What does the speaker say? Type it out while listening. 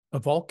A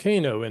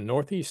volcano in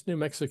northeast New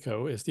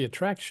Mexico is the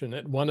attraction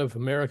at one of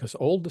America's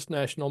oldest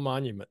national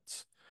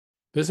monuments.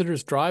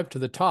 Visitors drive to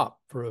the top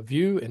for a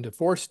view into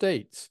 4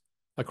 states,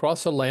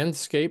 across a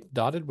landscape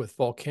dotted with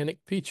volcanic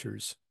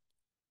features.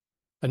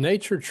 A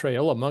nature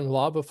trail among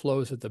lava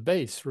flows at the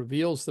base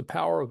reveals the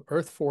power of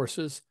Earth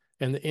forces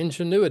and the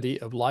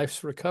ingenuity of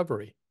life's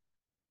recovery.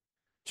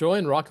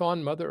 Join Rock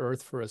On Mother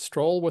Earth for a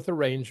stroll with a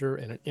ranger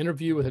and an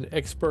interview with an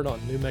expert on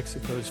New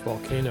Mexico's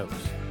volcanoes.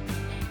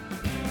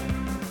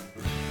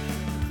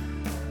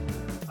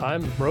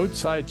 I'm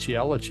Roadside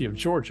Geology of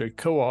Georgia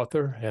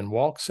co-author and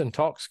Walks and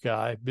Talks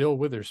guy Bill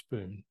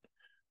Witherspoon.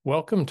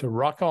 Welcome to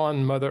Rock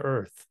On Mother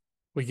Earth.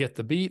 We get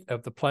the beat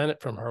of the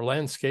planet from her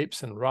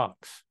landscapes and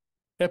rocks.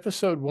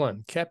 Episode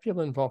 1,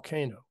 Capulin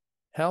Volcano.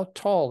 How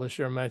tall is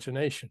your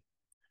imagination?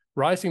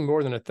 Rising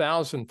more than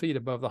 1,000 feet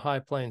above the high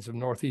plains of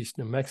northeast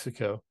New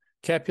Mexico,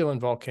 Capulin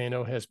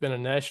Volcano has been a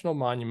national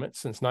monument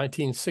since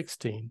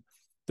 1916,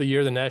 the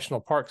year the National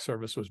Park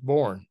Service was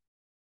born.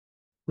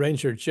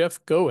 Ranger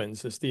Jeff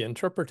Goins is the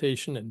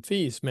interpretation and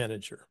fees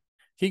manager.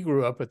 He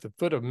grew up at the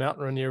foot of Mount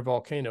Rainier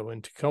Volcano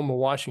in Tacoma,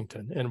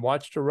 Washington, and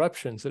watched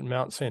eruptions at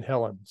Mount St.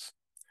 Helens.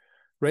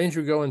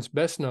 Ranger Goins'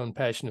 best-known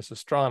passion is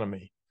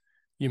astronomy.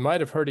 You might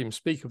have heard him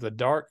speak of the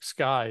dark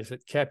skies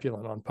at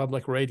Capulin on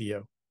public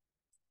radio.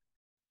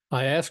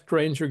 I asked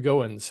Ranger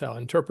Goins how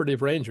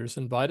interpretive rangers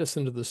invite us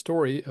into the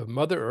story of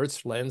Mother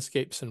Earth's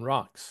landscapes and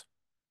rocks.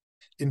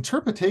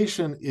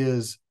 Interpretation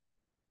is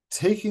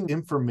taking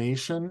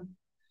information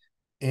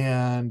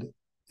and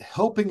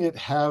helping it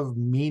have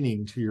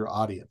meaning to your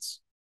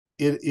audience.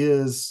 It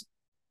is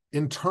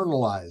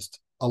internalized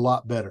a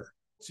lot better.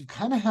 So you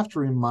kind of have to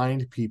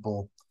remind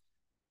people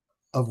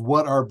of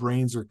what our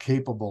brains are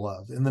capable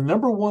of. And the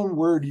number one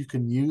word you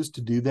can use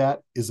to do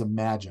that is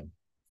imagine.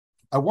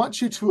 I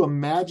want you to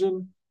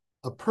imagine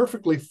a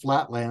perfectly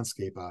flat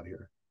landscape out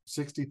here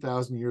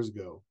 60,000 years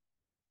ago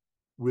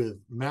with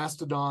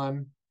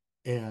mastodon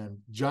and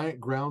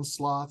giant ground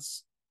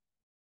sloths,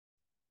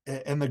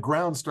 and the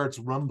ground starts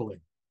rumbling.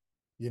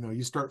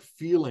 You start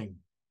feeling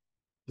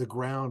the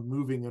ground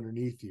moving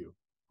underneath you,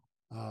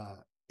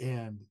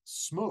 and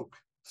smoke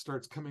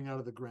starts coming out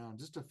of the ground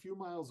just a few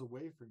miles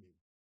away from you.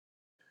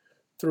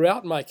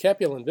 Throughout my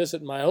Capulin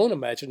visit, my own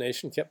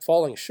imagination kept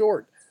falling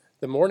short.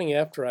 The morning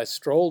after I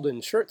strolled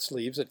in shirt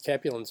sleeves at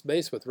Capulin's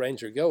base with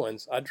Ranger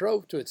Goins, I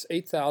drove to its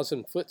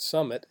 8,000-foot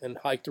summit and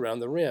hiked around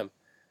the rim.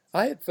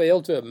 I had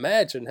failed to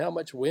imagine how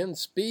much wind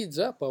speeds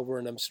up over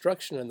an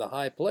obstruction in the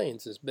high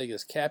plains as big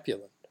as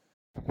Capulin.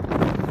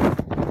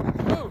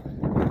 Oh,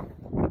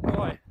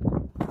 boy,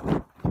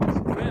 this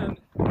wind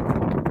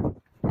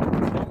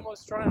is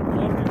almost trying to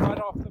blow me right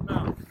off the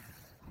mountain.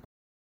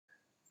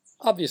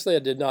 Obviously, I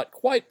did not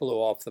quite blow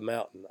off the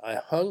mountain. I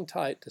hung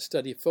tight to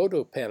study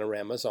photo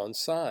panoramas on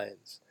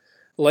signs.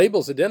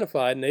 Labels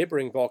identified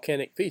neighboring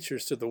volcanic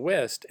features to the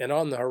west, and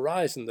on the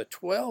horizon the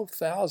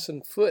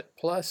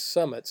 12,000-foot-plus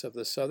summits of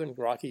the southern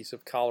Rockies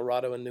of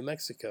Colorado and New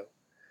Mexico.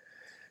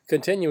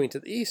 Continuing to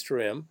the east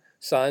rim,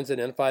 signs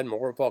identified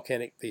more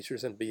volcanic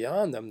features, and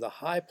beyond them the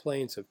high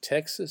plains of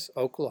Texas,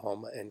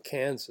 Oklahoma, and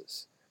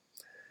Kansas.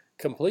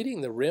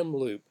 Completing the rim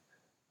loop,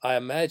 I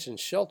imagined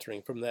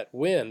sheltering from that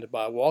wind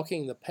by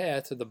walking the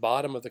path to the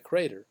bottom of the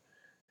crater.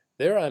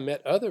 There I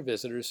met other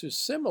visitors whose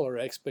similar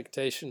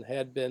expectation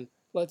had been,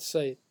 let's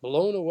say,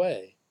 blown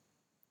away.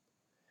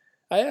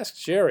 I asked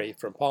Jerry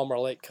from Palmer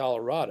Lake,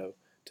 Colorado,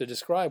 to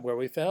describe where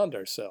we found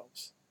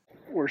ourselves.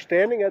 We're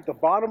standing at the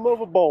bottom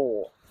of a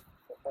bowl,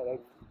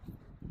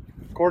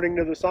 according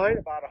to the sign,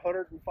 about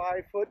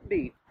 105 foot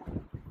deep.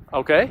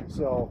 Okay.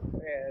 So,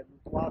 and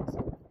lots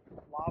of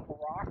lava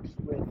rocks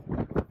with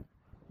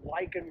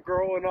lichen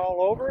growing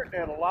all over it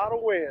and a lot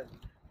of wind.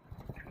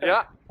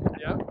 Yeah.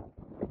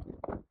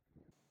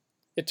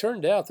 It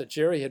turned out that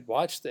Jerry had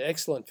watched the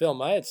excellent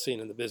film I had seen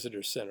in the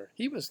visitor center.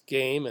 He was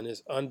game in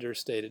his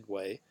understated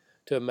way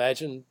to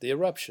imagine the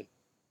eruption.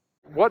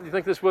 What do you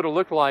think this would have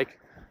looked like?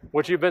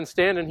 Would you have been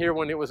standing here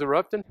when it was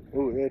erupting?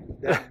 Ooh, it'd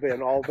have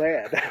been all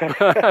bad.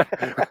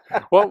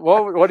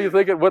 What do you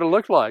think it would have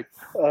looked like?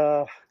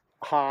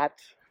 Hot.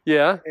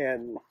 Yeah.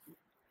 And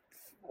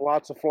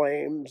lots of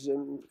flames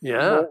and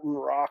Yeah. molten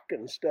rock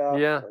and stuff.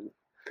 Yeah.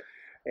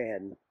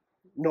 And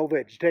no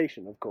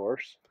vegetation, of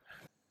course.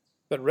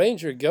 But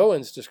Ranger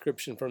Goins'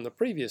 description from the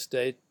previous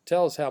day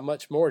tells how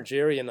much more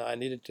Jerry and I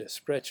needed to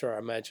stretch our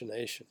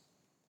imagination.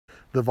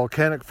 The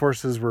volcanic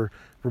forces were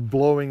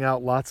blowing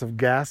out lots of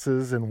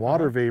gases and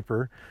water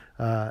vapor,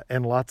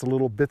 and lots of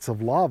little bits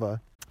of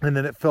lava, and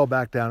then it fell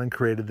back down and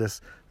created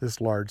this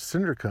large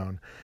cinder cone.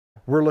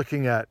 We're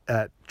looking at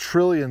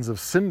trillions of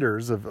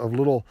cinders of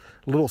little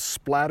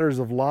splatters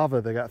of lava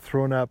that got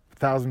thrown up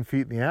 1,000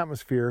 feet in the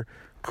atmosphere,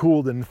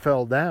 cooled and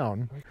fell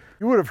down.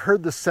 You would have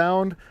heard the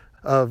sound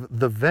of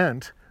the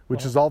vent,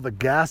 which is all the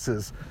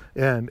gases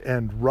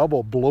and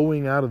rubble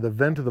blowing out of the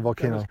vent of the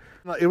volcano.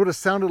 It would have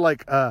sounded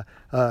like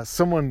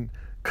someone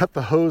cut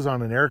the hose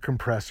on an air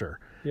compressor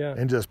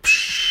and just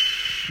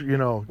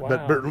but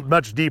Wow.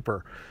 much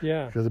deeper.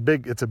 Yeah. Because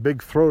it's a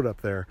big throat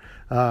up there,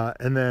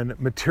 and then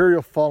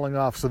material falling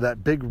off, so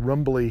that big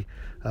rumbly,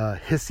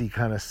 hissy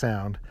kind of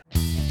sound.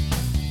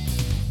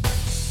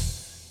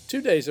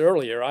 2 days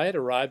earlier, I had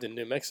arrived in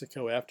New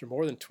Mexico after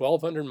more than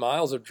 1,200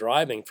 miles of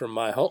driving from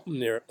my home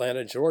near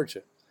Atlanta,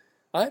 Georgia.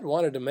 I had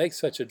wanted to make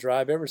such a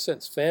drive ever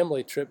since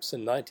family trips in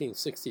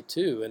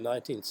 1962 and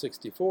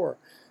 1964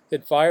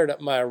 had fired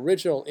up my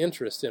original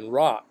interest in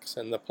rocks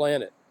and the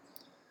planet.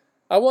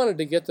 I wanted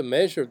to get the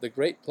measure of the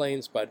Great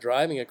Plains by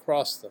driving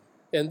across them,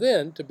 and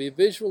then to be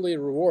visually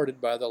rewarded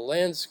by the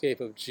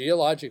landscape of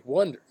geologic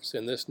wonders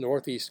in this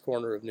northeast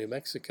corner of New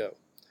Mexico.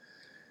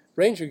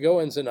 Ranger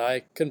Goins and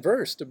I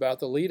conversed about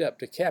the lead-up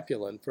to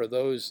Capulin for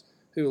those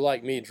who,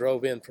 like me,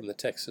 drove in from the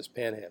Texas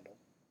Panhandle.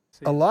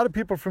 A lot of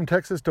people from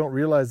Texas don't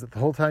realize that the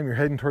whole time you're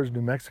heading towards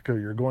New Mexico,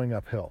 you're going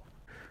uphill.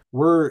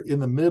 We're in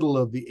the middle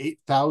of the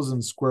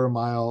 8,000 square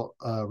mile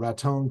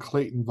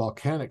Raton-Clayton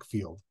volcanic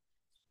field.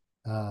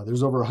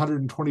 There's over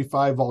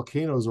 125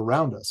 volcanoes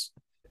around us.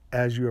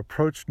 As you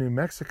approach New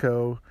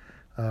Mexico,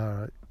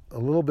 a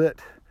little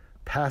bit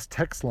past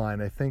Tex line,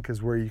 I think,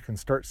 is where you can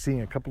start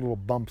seeing a couple little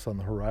bumps on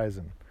the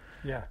horizon.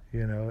 Yeah.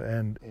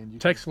 And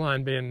Tex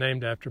line being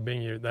named after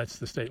that's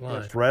the state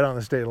line. It's right on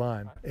the state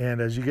line.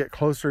 And as you get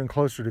closer and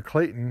closer to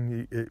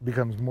Clayton, it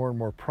becomes more and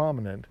more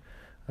prominent.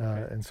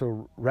 And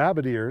so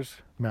Rabbit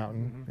Ears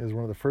Mountain is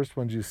one of the first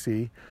ones you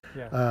see.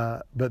 Yeah.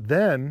 But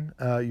then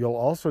you'll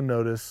also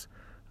notice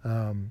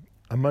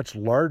a much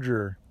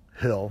larger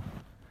hill.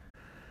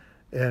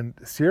 And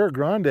Sierra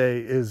Grande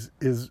is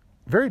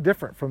very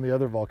different from the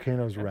other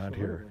volcanoes around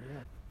here,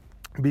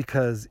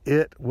 because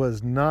it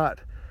was not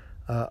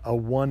a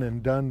one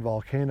and done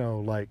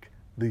volcano like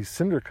these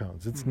cinder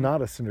cones. It's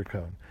not a cinder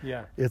cone.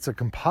 Yeah. It's a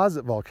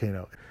composite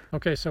volcano.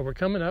 Okay, so we're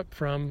coming up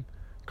from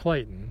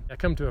Clayton. I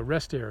come to a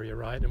rest area,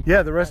 right?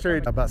 Yeah, the rest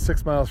area about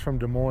 6 miles from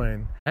Des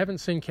Moines. I haven't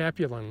seen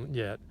Capulin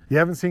yet. You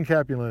haven't seen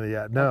Capulin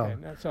yet, no.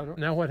 Okay, so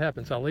now what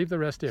happens? I'll leave the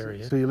rest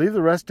area. So you leave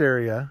the rest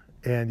area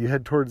and you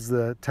head towards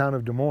the town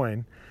of Des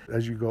Moines.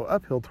 As you go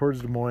uphill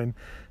towards Des Moines,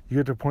 you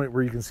get to a point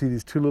where you can see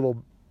these two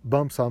little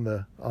bumps on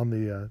the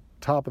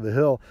top of the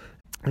hill,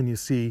 and you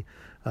see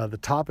the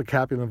top of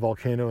Capulin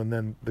volcano, and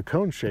then the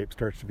cone shape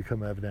starts to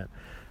become evident.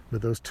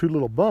 But those two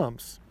little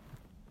bumps,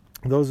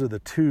 those are the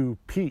two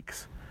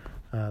peaks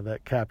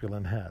that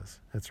Capulin has.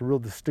 It's a real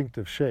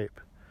distinctive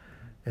shape.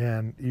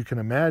 And you can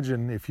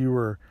imagine if you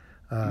were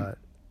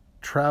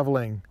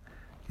traveling,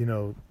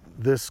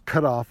 this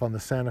cutoff on the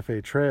Santa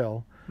Fe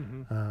Trail,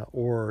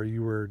 or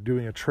you were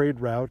doing a trade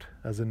route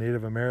as a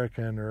Native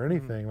American or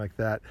anything like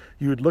that,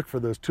 you would look for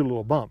those two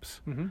little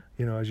bumps,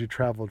 as you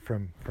traveled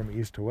from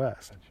east to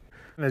west.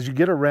 And as you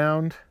get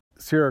around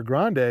Sierra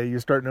Grande, you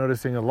start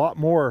noticing a lot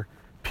more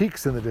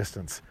peaks in the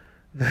distance,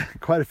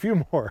 quite a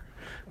few more.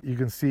 You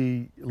can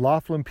see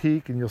Laughlin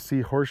Peak, and you'll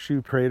see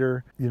Horseshoe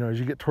Crater. As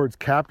you get towards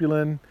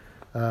Capulin,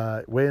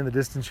 way in the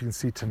distance, you can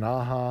see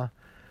Tanaja,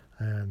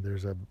 and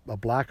there's a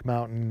black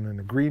mountain and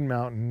a green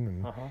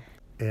mountain,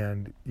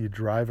 and you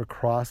drive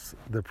across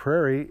the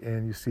prairie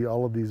and you see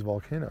all of these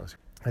volcanoes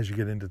as you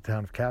get into the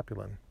town of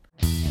Capulin.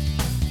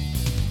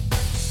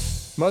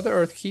 Mother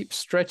Earth keeps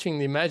stretching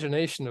the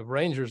imagination of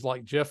rangers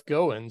like Jeff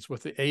Goins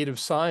with the aid of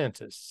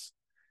scientists.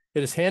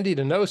 It is handy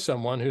to know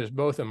someone who is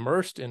both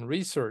immersed in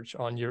research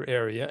on your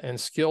area and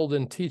skilled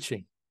in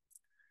teaching.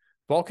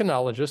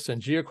 Volcanologist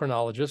and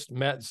geochronologist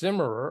Matt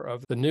Zimmerer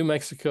of the New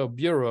Mexico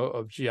Bureau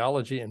of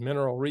Geology and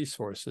Mineral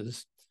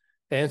Resources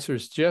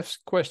answers Jeff's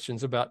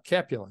questions about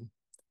Capulin.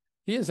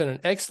 He is in an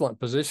excellent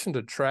position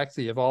to track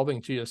the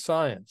evolving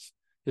geoscience.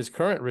 His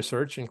current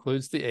research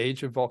includes the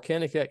age of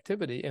volcanic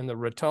activity in the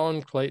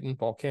Raton-Clayton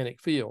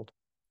volcanic field.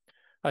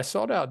 I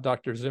sought out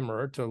Dr.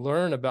 Zimmerer to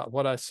learn about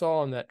what I saw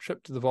on that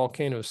trip to the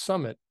volcano's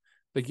summit,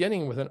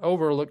 beginning with an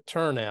overlooked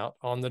turnout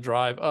on the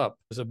drive up.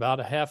 It was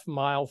about a half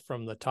mile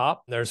from the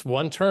top. There's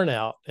one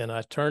turnout, and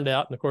I turned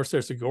out, and of course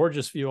there's a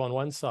gorgeous view on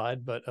one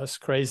side, but us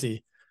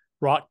crazy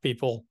rock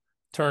people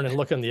turn and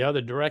look in the other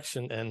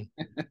direction,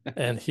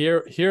 and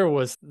here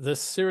was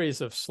this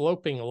series of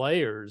sloping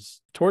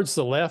layers towards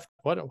the left.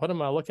 What am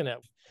I looking at?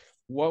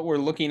 What we're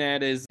looking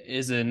at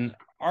is an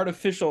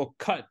artificial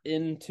cut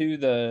into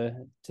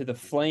the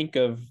flank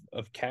of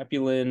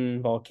Capulin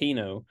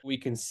volcano. We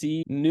can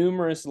see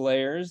numerous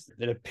layers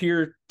that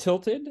appear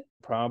tilted,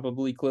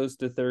 probably close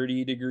to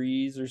 30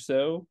 degrees or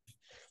so.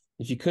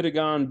 If you could have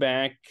gone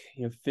back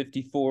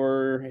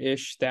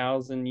 54-ish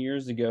thousand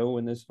years ago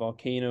when this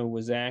volcano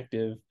was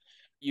active,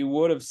 you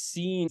would have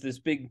seen this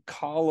big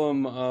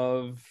column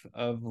of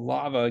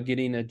lava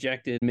getting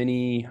ejected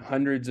many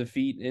hundreds of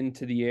feet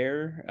into the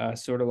air,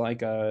 sort of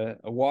like a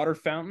water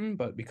fountain,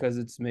 but because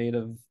it's made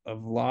of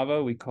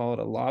lava, we call it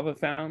a lava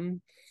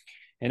fountain.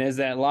 And as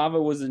that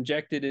lava was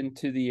injected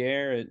into the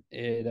air,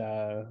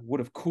 it would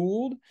have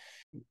cooled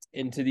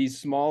into these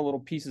small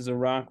little pieces of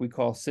rock we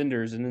call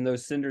cinders, and then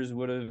those cinders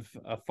would have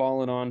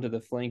fallen onto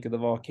the flank of the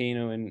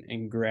volcano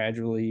and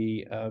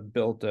gradually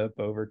built up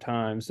over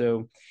time.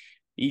 So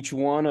Each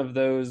one of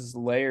those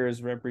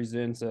layers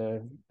represents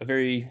a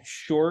very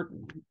short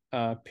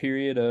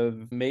period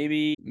of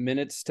maybe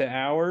minutes to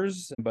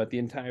hours, but the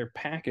entire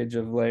package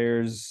of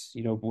layers,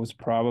 was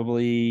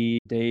probably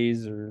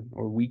days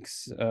or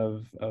weeks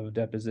of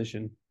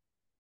deposition.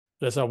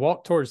 As I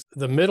walk towards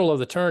the middle of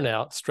the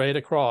turnout, straight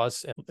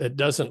across, it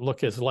doesn't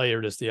look as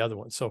layered as the other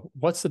one. So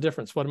what's the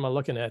difference? What am I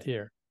looking at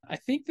here? I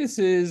think this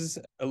is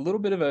a little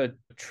bit of a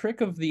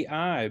trick of the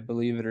eye,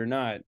 believe it or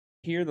not.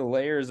 Here, the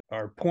layers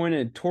are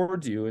pointed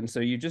towards you, and so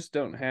you just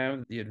don't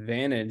have the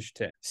advantage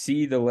to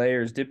see the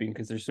layers dipping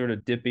because they're sort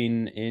of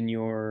dipping in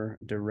your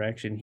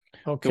direction.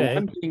 Okay. The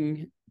one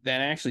thing that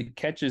actually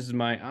catches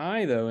my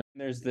eye, though,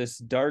 there's this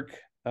dark,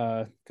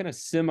 kind of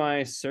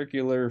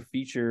semicircular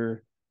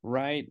feature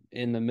right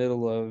in the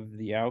middle of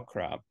the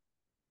outcrop.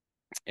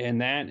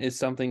 And that is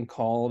something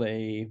called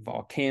a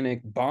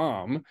volcanic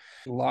bomb.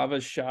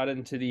 Lava shot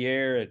into the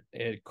air,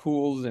 it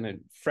cools and it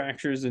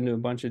fractures into a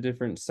bunch of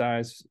different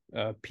size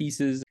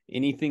pieces.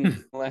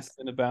 Anything less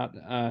than about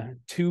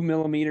 2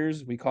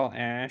 millimeters, we call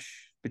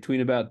ash. Between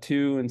about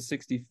 2 and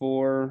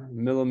 64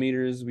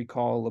 millimeters, we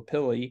call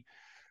lapilli.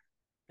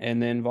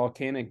 And then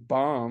volcanic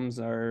bombs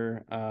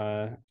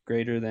are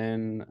greater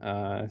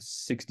than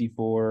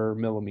 64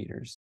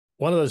 millimeters.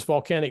 One of those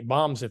volcanic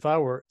bombs, if I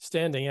were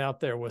standing out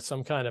there with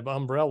some kind of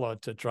umbrella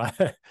to try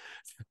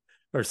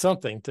or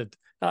something,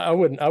 I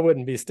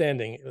wouldn't be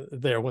standing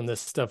there when this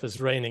stuff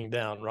is raining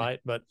down, right?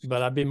 But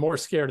I'd be more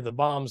scared of the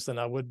bombs than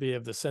I would be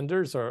of the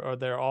cinders, or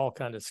they're all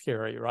kind of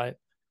scary, right?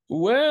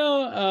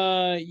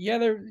 Well,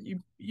 yeah,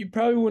 you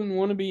probably wouldn't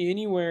want to be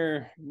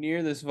anywhere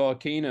near this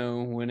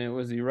volcano when it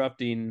was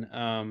erupting.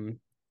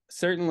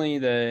 Certainly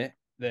the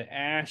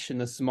ash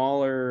and the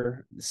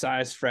smaller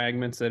size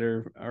fragments that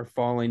are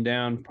falling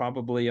down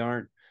probably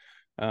aren't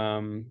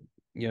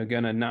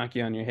gonna knock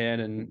you on your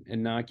head and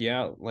knock you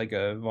out like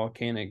a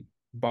volcanic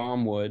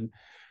bomb would.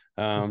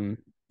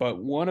 But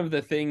one of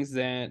the things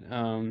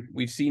that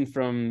we've seen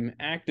from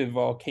active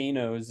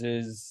volcanoes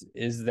is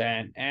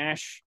that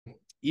ash,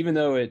 even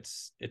though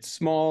it's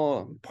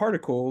small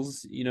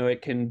particles,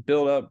 it can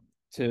build up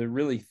to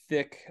really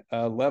thick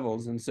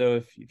levels. And so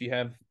if you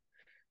have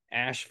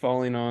ash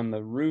falling on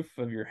the roof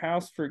of your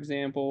house, for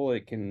example,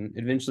 it can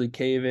eventually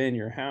cave in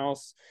your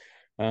house.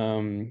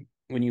 When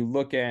you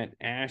look at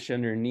ash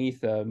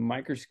underneath a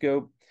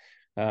microscope,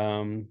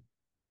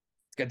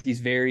 it's got these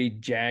very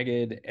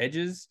jagged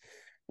edges.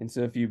 And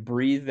so if you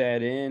breathe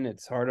that in,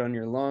 it's hard on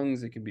your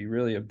lungs. It can be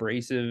really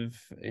abrasive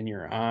in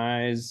your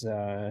eyes.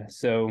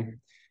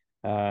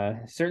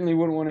 Certainly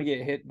wouldn't want to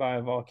get hit by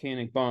a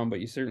volcanic bomb, but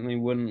you certainly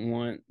wouldn't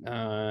want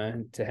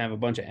to have a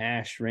bunch of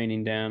ash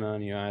raining down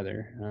on you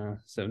either.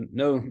 So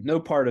no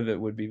part of it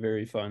would be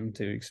very fun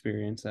to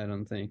experience, I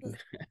don't think.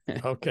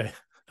 Okay.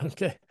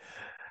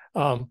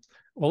 Well,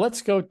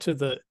 let's go to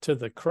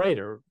the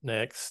crater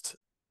next.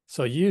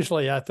 So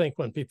usually I think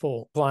when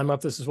people climb up,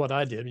 this is what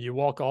I did. You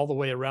walk all the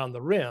way around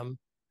the rim,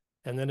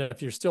 and then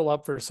if you're still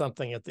up for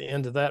something at the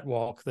end of that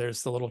walk,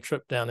 there's the little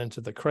trip down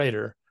into the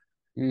crater.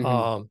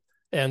 Mm-hmm.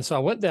 And so I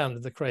went down to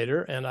the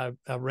crater, and I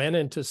ran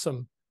into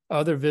some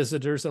other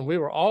visitors, and we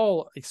were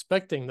all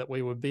expecting that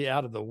we would be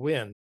out of the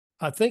wind.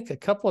 I think a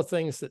couple of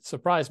things that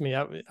surprised me,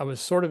 I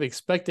was sort of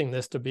expecting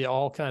this to be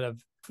all kind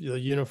of the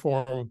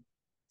uniform,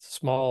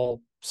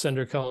 small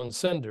cinder cone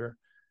cinder.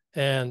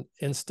 And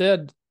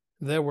instead,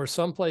 there were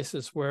some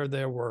places where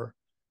there were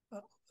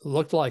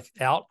looked like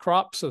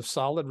outcrops of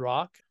solid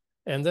rock.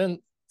 And then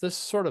this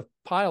sort of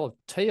pile of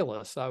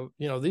talus,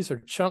 these are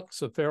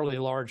chunks of fairly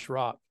large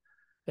rock.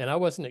 And I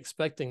wasn't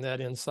expecting that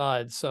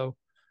inside. So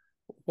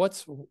why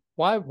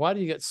do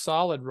you get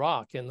solid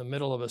rock in the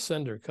middle of a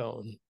cinder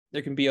cone?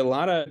 There can be a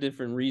lot of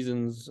different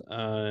reasons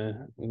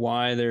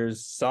why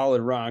there's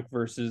solid rock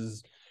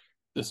versus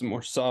this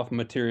more soft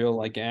material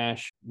like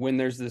ash. When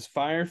there's this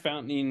fire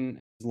fountaining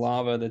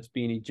lava that's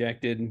being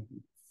ejected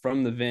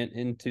from the vent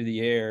into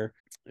the air,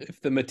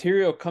 if the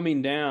material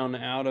coming down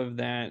out of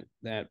that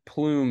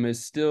plume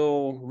is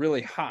still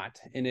really hot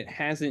and it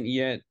hasn't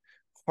yet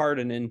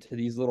hardened into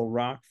these little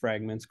rock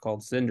fragments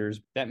called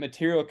cinders, that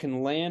material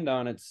can land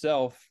on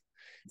itself.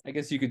 I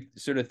guess you could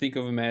sort of think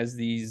of them as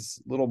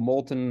these little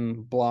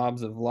molten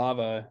blobs of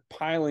lava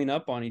piling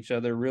up on each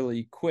other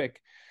really quick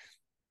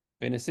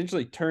and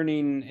essentially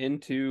turning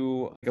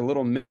into like a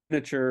little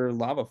miniature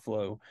lava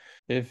flow.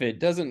 If it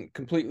doesn't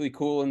completely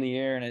cool in the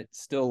air and it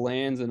still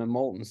lands in a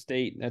molten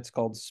state, that's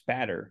called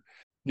spatter.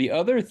 The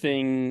other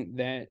thing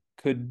that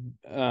could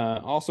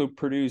also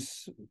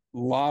produce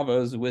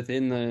lavas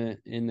within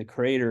the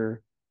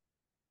crater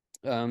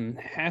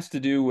has to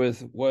do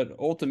with what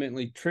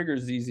ultimately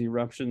triggers these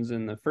eruptions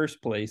in the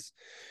first place.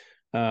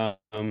 So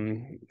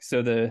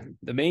the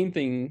main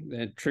thing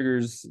that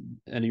triggers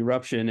an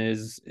eruption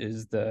is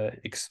the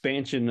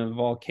expansion of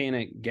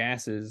volcanic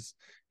gases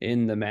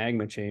in the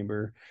magma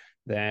chamber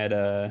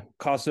that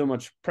cause so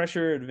much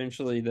pressure.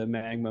 Eventually, the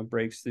magma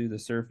breaks through the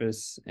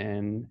surface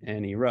and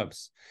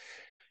erupts.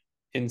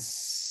 In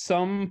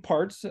some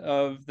parts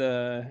of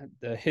the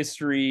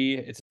history,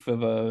 it's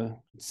of a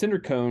cinder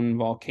cone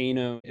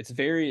volcano. It's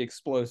very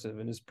explosive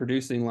and is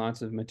producing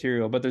lots of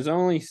material, but there's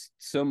only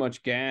so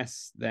much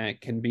gas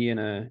that can be in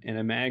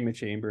a magma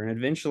chamber, and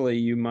eventually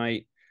you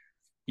might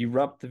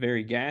erupt the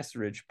very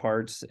gas-rich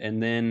parts,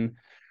 and then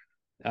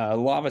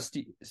lava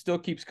still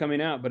keeps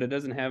coming out, but it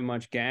doesn't have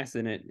much gas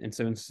in it. And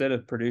so instead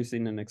of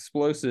producing an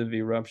explosive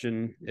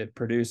eruption, it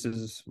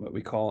produces what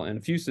we call an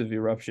effusive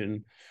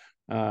eruption,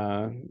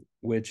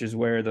 which is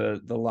where the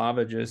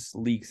lava just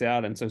leaks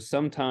out. And so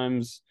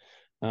sometimes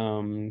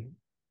in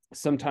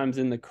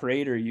the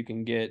crater, you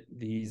can get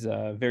these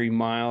very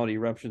mild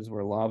eruptions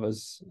where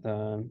lava's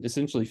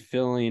essentially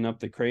filling up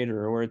the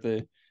crater, or at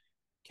the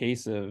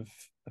case of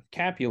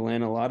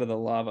Capulin, a lot of the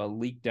lava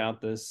leaked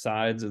out the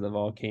sides of the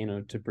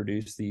volcano to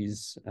produce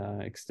these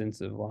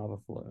extensive lava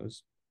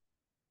flows.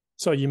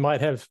 So you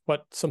might have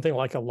something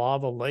like a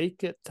lava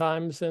lake at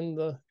times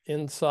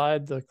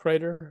inside the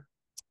crater?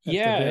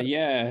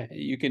 Yeah.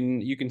 You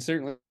can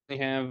certainly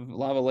have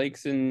lava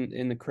lakes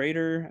in the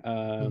crater.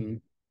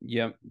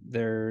 Yep,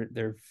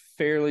 they're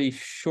fairly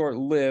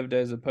short-lived,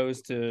 as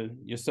opposed to,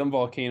 some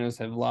volcanoes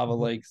have lava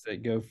lakes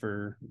that go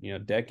for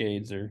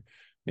decades, or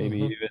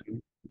maybe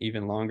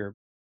even longer.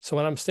 So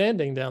when I'm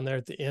standing down there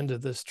at the end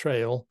of this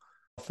trail,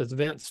 the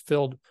vent's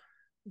filled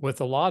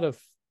with a lot of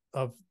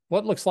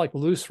what looks like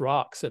loose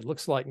rocks. It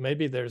looks like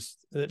maybe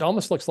it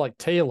almost looks like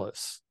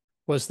talus.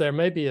 Was there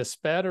maybe a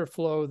spatter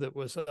flow that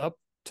was up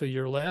to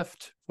your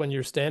left when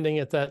you're standing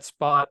at that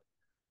spot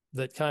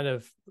that kind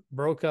of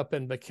broke up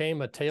and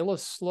became a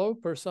talus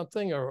slope or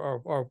something?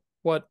 Or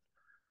what?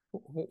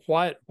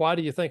 Why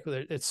do you think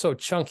it's so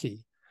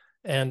chunky?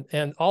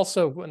 And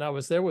also, when I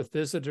was there with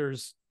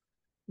visitors,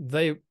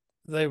 they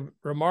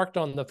remarked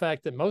on the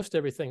fact that most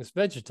everything's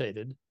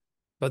vegetated,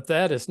 but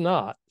that is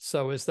not.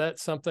 So is that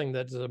something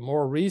that is a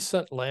more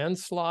recent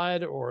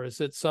landslide, or is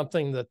it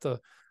something that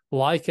the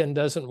lichen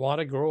doesn't want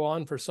to grow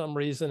on for some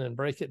reason and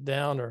break it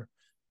down? Or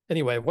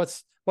anyway,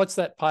 what's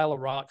that pile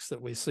of rocks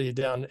that we see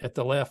down at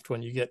the left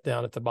when you get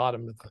down at the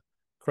bottom of the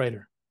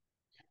crater?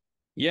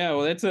 Yeah,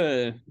 well, that's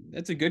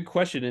a good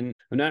question, and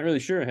I'm not really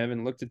sure. I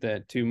haven't looked at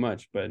that too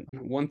much, but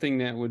one thing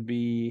that would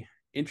be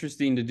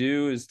interesting to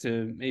do is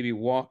to maybe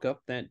walk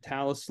up that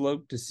talus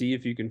slope to see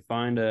if you can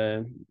find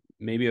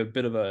maybe a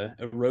bit of a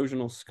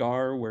erosional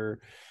scar where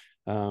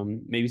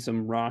maybe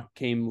some rock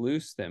came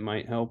loose that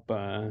might help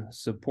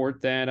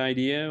support that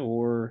idea.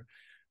 Or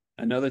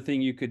another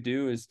thing you could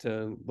do is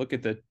to look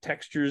at the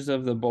textures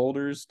of the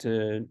boulders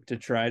to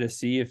try to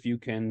see if you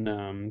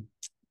can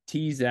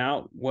tease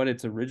out what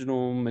its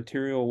original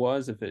material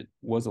was, if it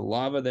was a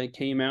lava that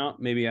came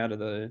out maybe out of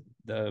the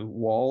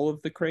wall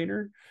of the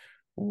crater,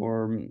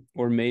 or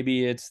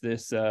maybe it's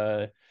this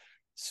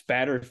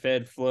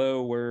spatter-fed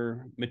flow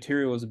where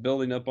material was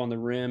building up on the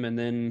rim and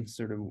then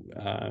sort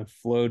of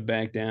flowed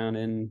back down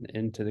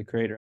into the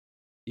crater.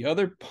 The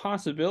other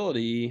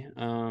possibility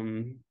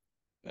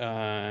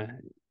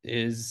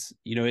is,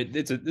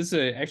 this is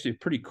actually a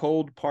pretty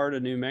cold part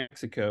of New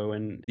Mexico,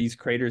 and these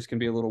craters can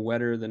be a little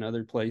wetter than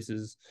other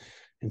places.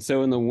 And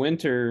so in the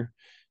winter,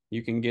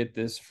 you can get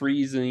this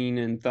freezing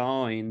and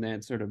thawing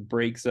that sort of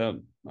breaks up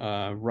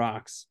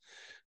rocks.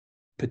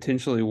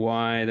 Potentially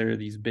why there are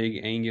these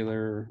big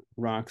angular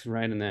rocks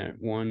right in that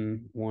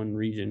one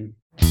region.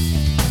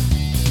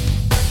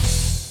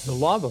 The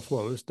lava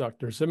flows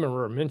Dr.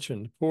 Zimmerer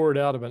mentioned poured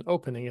out of an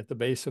opening at the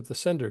base of the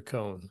cinder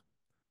cone.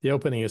 The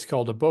opening is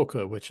called a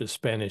boca, which is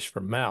Spanish for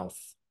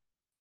mouth.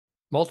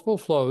 Multiple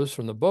flows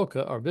from the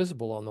boca are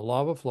visible on the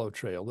lava flow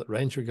trail that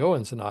Ranger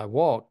Goins and I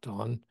walked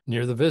on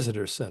near the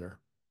visitor center.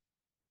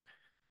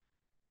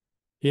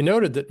 He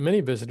noted that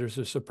many visitors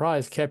are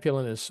surprised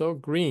Capulin is so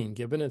green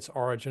given its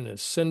origin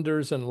as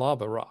cinders and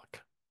lava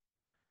rock.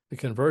 The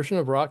conversion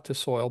of rock to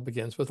soil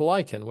begins with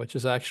lichen, which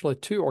is actually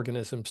two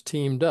organisms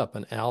teamed up,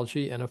 an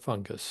algae and a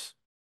fungus.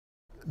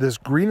 This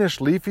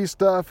greenish leafy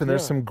stuff, and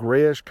there's some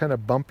grayish kind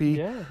of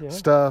bumpy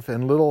stuff,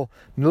 and little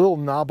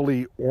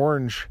knobbly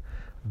orange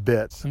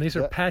bits. And these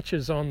are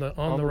patches on the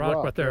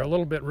rock, but they're a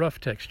little bit rough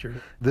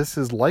textured. This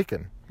is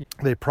lichen.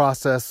 They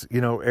process,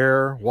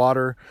 air,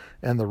 water,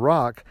 and the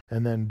rock,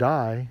 and then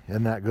dye,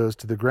 and that goes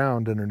to the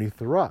ground underneath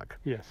the rock.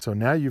 Yes. So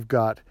now you've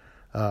got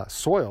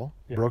soil,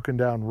 broken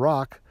down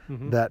rock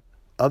that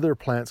other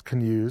plants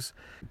can use.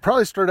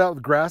 Probably start out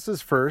with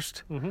grasses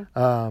first,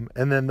 and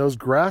then those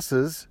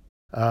grasses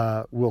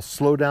will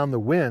slow down the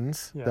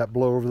winds that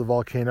blow over the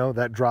volcano.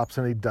 That drops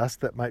any dust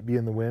that might be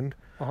in the wind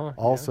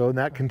also, and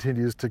that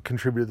continues to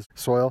contribute to the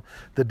soil.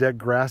 The dead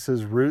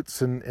grasses,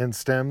 roots and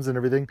stems and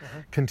everything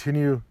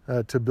continue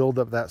to build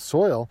up that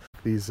soil.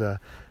 These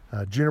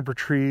juniper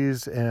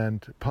trees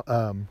and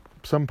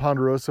some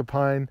ponderosa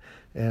pine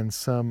and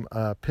some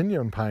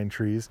pinon pine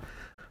trees.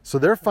 So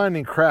they're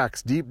finding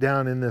cracks deep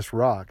down in this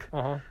rock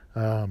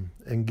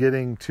and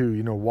getting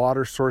to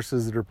water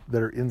sources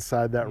that are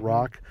inside that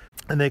rock,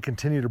 and they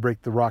continue to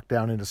break the rock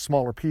down into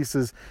smaller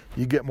pieces.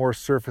 You get more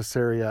surface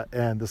area,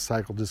 and the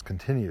cycle just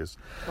continues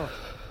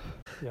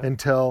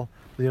until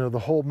the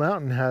whole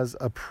mountain has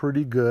a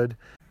pretty good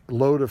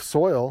load of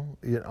soil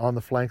on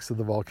the flanks of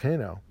the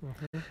volcano.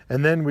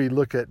 And then we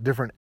look at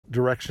different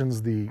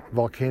directions the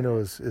volcano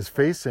is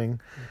facing.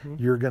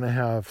 You're going to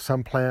have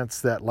some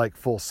plants that like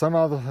full sun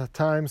all the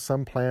time,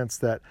 some plants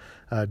that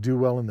do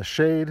well in the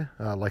shade,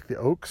 like the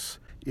oaks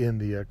in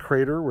the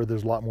crater where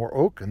there's a lot more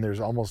oak and there's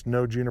almost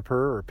no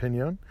juniper or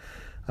pinon.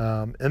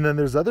 And then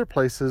there's other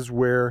places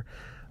where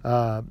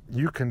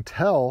you can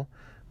tell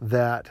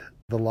that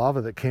the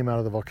lava that came out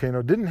of the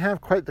volcano didn't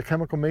have quite the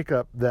chemical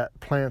makeup that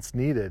plants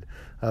needed,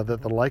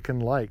 that the lichen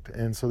liked.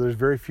 And so there's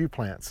very few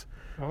plants,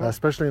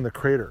 especially in the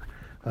crater.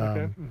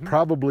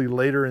 Probably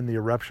later in the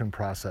eruption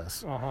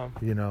process,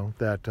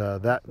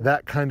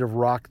 that kind of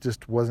rock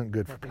just wasn't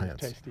good for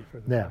plants.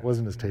 It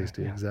wasn't as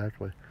tasty,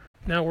 exactly.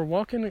 Now we're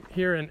walking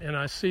here and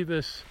I see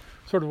this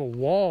sort of a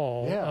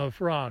wall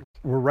of rock.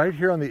 We're right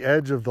here on the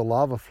edge of the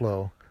lava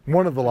flow,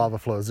 one of the lava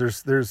flows.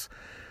 There's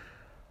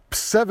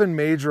 7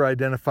 major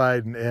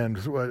identified, and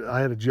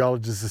I had a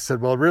geologist that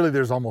said, well, really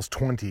there's almost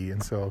 20,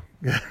 and so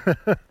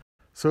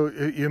so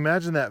you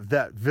imagine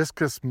that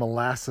viscous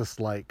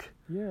molasses-like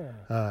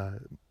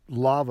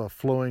lava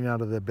flowing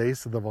out of the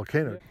base of the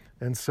volcano.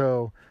 And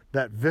so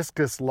that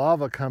viscous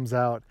lava comes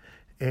out,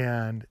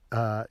 and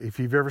if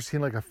you've ever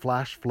seen like a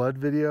flash flood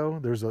video,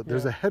 there's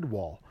a head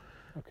wall.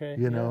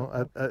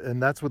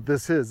 And that's what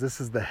this is. This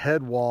is the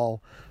head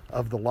wall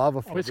of the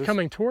lava flow. It's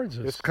coming towards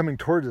us. It's coming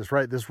towards us,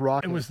 right? This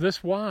rock. And was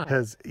this wide?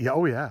 Some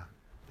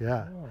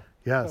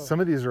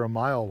of these are a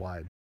mile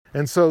wide.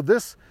 And so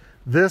this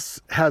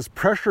has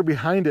pressure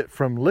behind it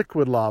from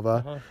liquid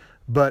lava,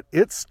 but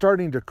it's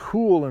starting to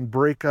cool and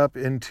break up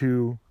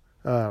into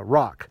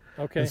rock.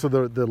 And so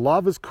the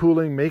lava's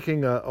cooling,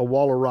 making a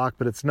wall of rock,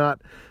 but it's not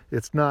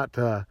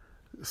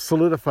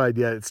solidified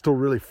yet. It's still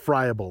really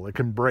friable. It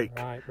can break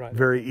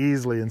very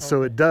easily, and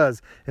so it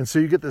does. And so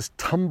you get this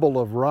tumble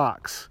of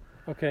rocks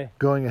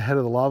going ahead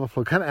of the lava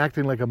flow, kind of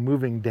acting like a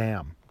moving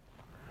dam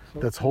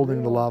that's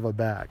holding the lava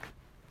back.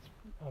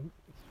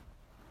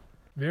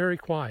 Very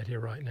quiet here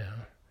right now.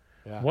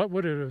 What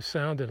would it have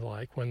sounded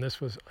like when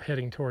this was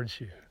heading towards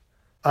you?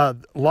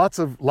 Lots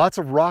of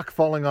rock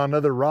falling on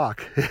other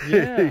rock.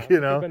 It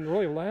would have been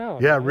really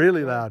loud.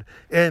 Really loud.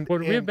 And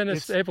would we have been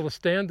able to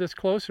stand this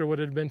close, or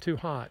would it have been too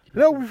hot?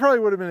 No, we probably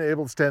would have been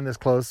able to stand this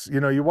close.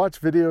 You watch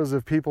videos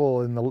of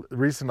people in the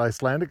recent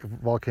Icelandic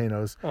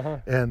volcanoes,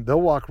 and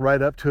they'll walk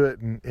right up to it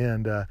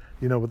and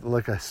with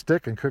like a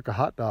stick and cook a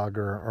hot dog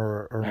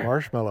or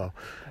marshmallow.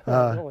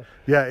 Really?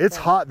 It's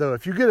hot though.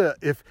 If you get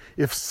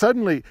if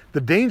suddenly, the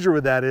danger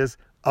with that is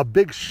a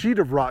big sheet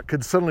of rock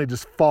could suddenly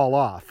just fall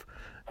off.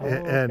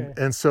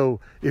 And so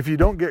if you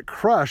don't get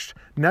crushed,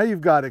 now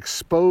you've got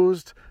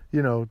exposed,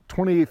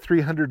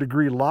 2,300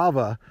 degree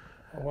lava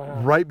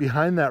right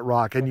behind that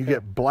rock, and you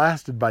get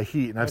blasted by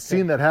heat. And I've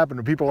seen that happen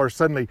when people are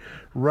suddenly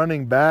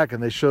running back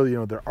and they show,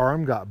 their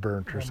arm got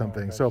burnt or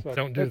something. So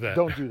don't do that.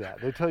 Don't do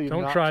that. They tell you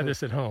don't try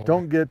this at home.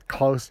 Don't get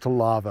close to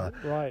lava.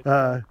 Right.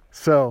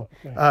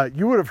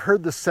 You would have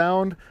heard the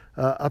sound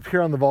up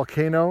here on the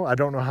volcano. I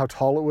don't know how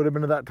tall it would have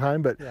been at that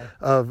time, but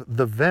of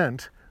the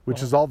vent,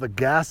 which is all the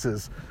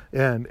gases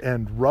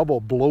and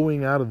rubble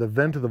blowing out of the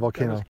vent of the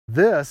volcano.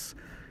 This,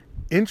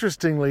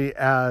 interestingly,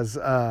 as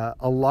a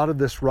lot of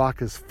this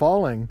rock is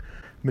falling,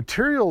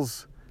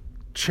 materials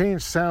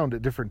change sound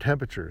at different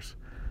temperatures.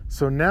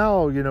 So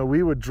now,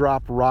 we would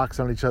drop rocks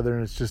on each other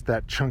and it's just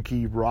that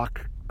chunky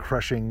rock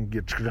crushing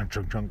chunk,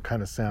 chunk, chunk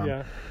kind of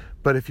sound.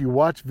 But if you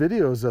watch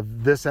videos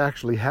of this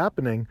actually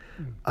happening,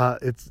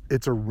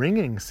 it's a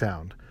ringing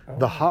sound.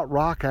 The hot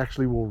rock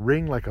actually will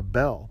ring like a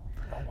bell.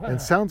 And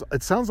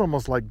it sounds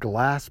almost like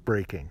glass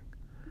breaking.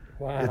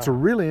 It's a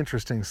really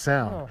interesting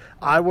sound.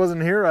 I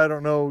wasn't here. I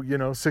don't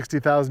know,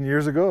 60,000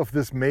 years ago if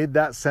this made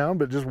that sound,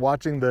 but just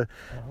watching the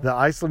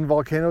Iceland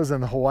volcanoes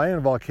and the Hawaiian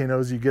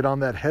volcanoes, you get on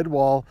that head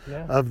wall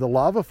of the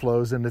lava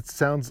flows, and it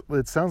sounds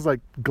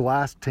like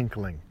glass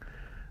tinkling.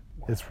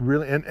 It's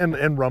really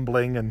and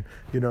rumbling and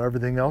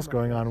everything else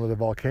going on with a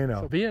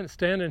volcano. So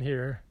standing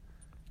here,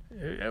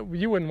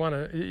 you wouldn't want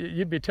to.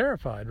 You'd be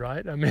terrified,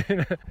 right? I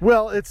mean,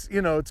 well, it's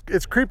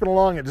creeping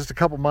along at just a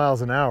couple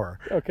miles an hour.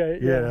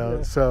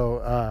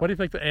 So what do you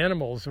think the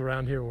animals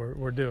around here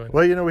were doing?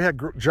 Well, we had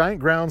giant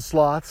ground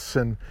sloths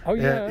and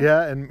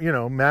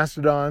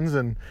mastodons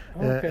and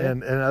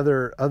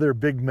other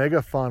big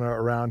megafauna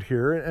around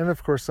here, and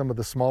of course some of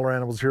the smaller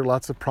animals here.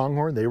 Lots of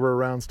pronghorn, they were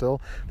around still.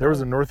 There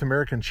was a North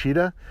American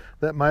cheetah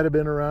that might have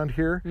been around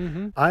here.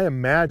 I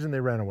imagine they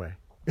ran away.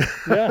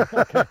 I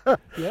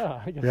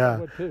guess I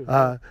would too.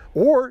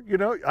 Or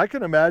I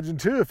can imagine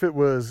too, if it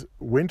was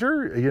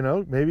winter,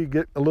 maybe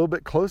get a little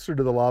bit closer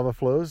to the lava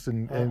flows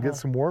and get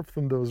some warmth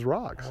from those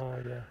rocks.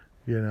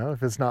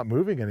 If it's not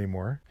moving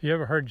anymore. You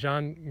ever heard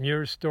John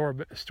Muir's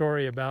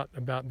story about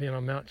being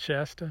on Mount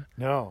Shasta?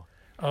 No.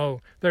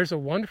 Oh, there's a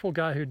wonderful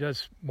guy who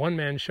does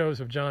one-man shows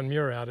of John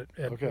Muir out at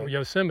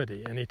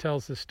Yosemite, and he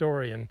tells the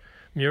story, and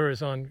Muir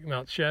is on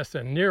Mount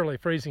Shasta and nearly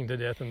freezing to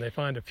death, and they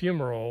find a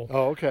fumarole.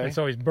 And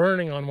so he's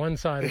burning on one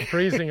side and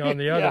freezing on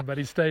the other, but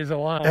he stays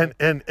alive.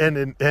 And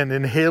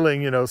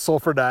inhaling,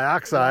 sulfur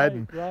dioxide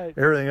and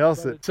everything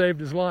else. It saved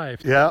his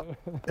life. Yeah.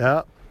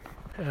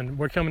 And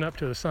we're coming up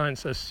to a sign that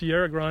says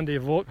Sierra Grande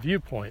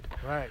Viewpoint,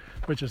 Right.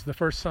 which is the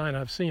first sign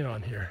I've seen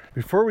on here.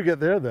 Before we get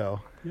there,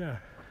 though, Yeah.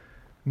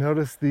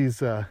 notice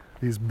these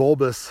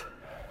bulbous,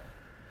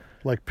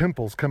 like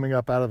pimples coming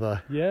up out of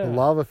the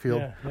lava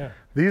field. Yeah.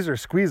 These are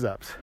squeeze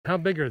ups. How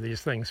big are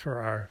these things for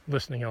our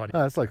listening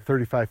audience? It's like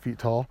 35 feet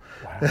tall.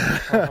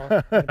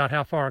 Wow. About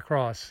how far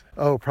across?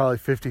 Oh, probably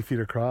 50 feet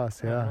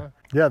across. Yeah. Uh-huh.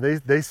 Yeah.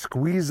 They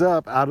squeeze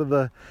up out of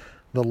the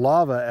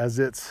lava as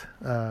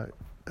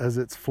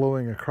it's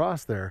flowing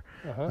across there.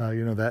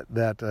 Uh-huh.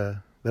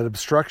 That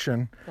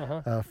obstruction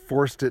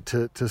forced it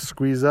to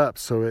squeeze up.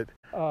 So it.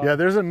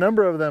 There's a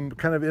number of them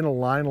kind of in a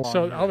line along.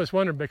 So there. I was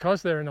wondering,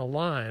 because they're in a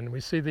line,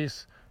 we see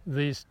these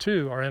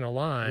two are in a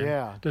line.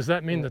 Yeah. Does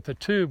that mean that the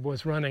tube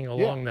was running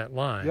along that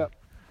line? Yep.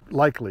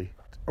 Likely.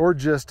 Or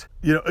just,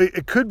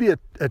 it could be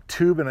a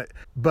tube,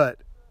 but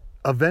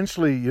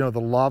eventually,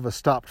 the lava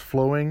stopped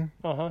flowing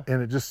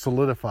and it just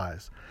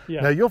solidifies.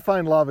 Yeah. Now, you'll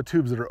find lava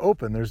tubes that are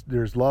open.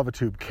 There's lava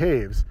tube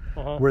caves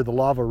where the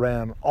lava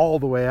ran all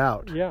the way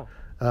out. Yeah.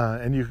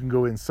 And you can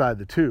go inside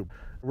the tube.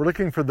 We're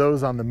looking for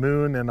those on the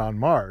moon and on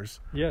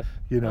Mars. Yes.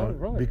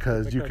 Really?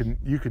 Because you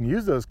can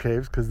use those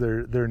caves because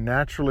they're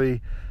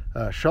naturally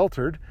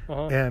sheltered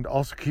and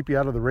also keep you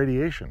out of the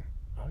radiation.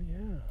 Oh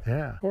yeah.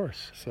 Yeah. Of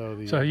course.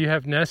 So you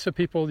have NASA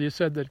people, you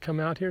said, that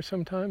come out here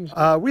sometimes?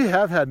 We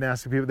have had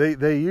NASA people.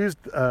 They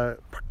used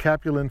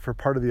Capulin for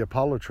part of the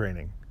Apollo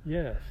training.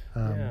 Yes.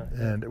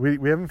 And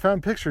we haven't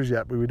found pictures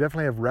yet, but we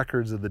definitely have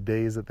records of the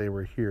days that they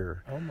were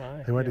here. Oh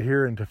my. They went to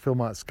here and to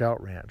Philmont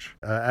Scout Ranch.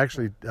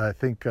 Actually, I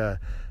think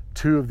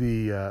two of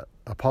the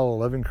Apollo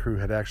 11 crew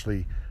had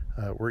actually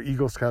were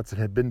Eagle Scouts and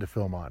had been to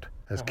Philmont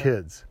as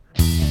kids.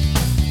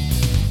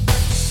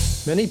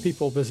 Many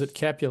people visit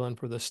Capulin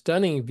for the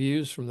stunning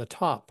views from the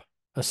top.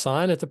 A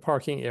sign at the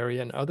parking area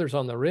and others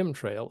on the rim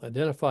trail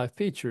identify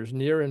features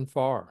near and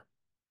far.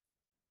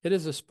 It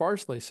is a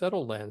sparsely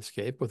settled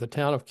landscape with the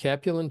town of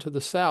Capulin to the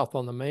south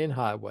on the main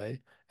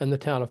highway and the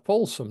town of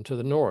Folsom to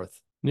the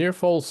north. Near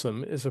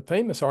Folsom is a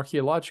famous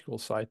archaeological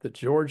site that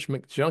George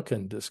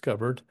McJunkin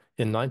discovered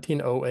in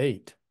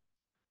 1908.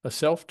 A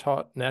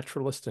self-taught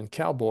naturalist and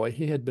cowboy,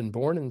 he had been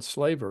born in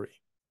slavery.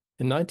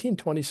 In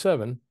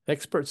 1927,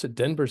 experts at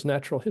Denver's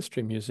Natural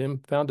History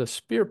Museum found a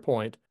spear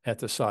point at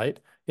the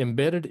site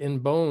embedded in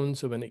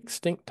bones of an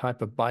extinct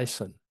type of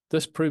bison.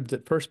 This proved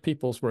that First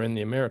Peoples were in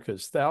the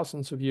Americas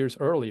thousands of years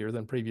earlier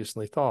than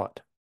previously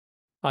thought.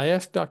 I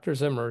asked Dr.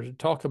 Zimmer to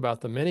talk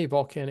about the many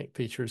volcanic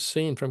features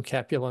seen from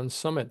Capulin's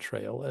summit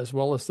trail, as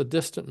well as the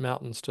distant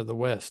mountains to the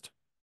west.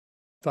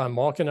 If I'm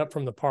walking up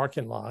from the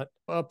parking lot,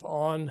 up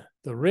on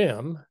the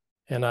rim,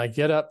 and I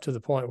get up to the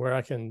point where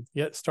I can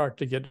start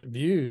to get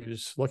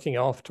views looking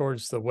off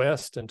towards the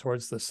west and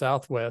towards the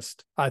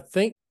southwest, I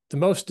think the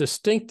most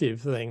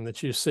distinctive thing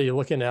that you see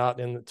looking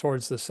out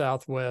towards the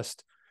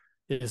southwest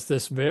is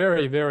this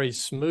very, very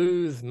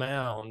smooth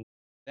mound.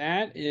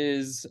 That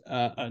is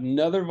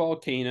another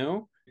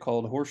volcano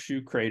called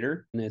Horseshoe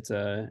Crater, and it's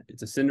a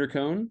cinder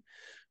cone,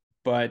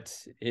 but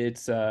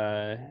it's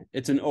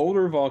an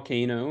older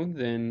volcano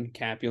than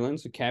Capulin.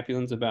 So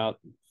Capulin's about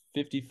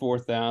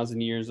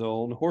 54,000 years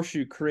old.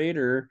 Horseshoe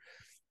Crater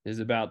is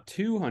about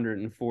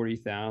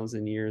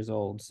 240,000 years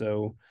old.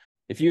 So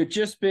if you had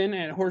just been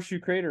at Horseshoe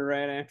Crater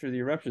right after the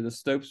eruption, the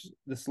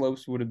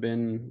slopes would have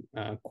been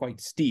quite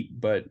steep,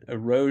 but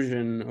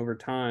erosion over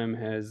time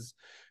has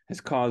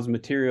caused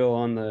material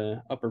on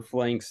the upper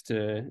flanks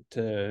to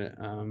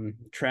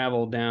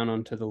travel down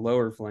onto the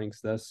lower flanks,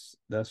 thus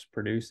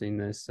producing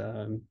this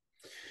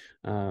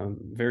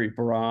very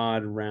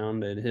broad,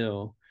 rounded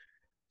hill.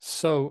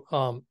 So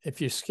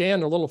if you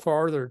scan a little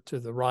farther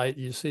to the right,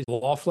 you see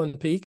Laughlin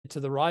Peak.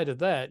 To the right of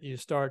that, you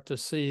start to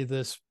see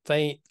this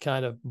faint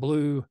kind of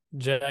blue,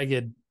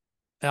 jagged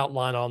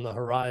outline on the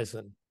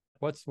horizon.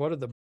 What are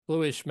the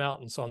bluish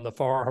mountains on the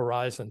far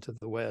horizon to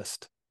the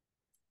west?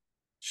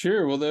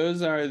 Sure. Well,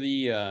 those are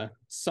the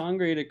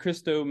Sangre de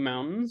Cristo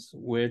Mountains,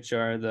 which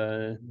are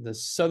the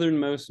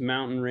southernmost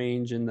mountain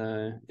range in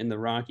the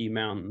Rocky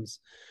Mountains,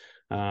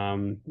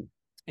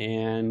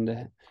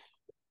 and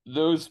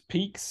those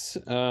peaks,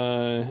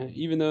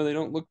 even though they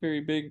don't look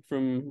very big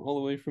all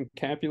the way from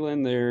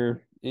Capulin,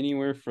 they're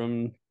anywhere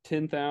from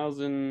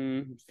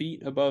 10,000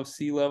 feet above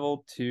sea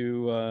level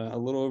to a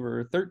little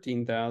over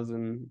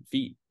 13,000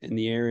 feet in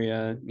the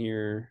area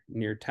near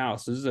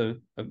Taos. This is a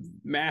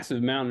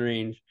massive mountain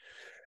range.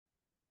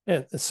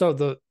 And so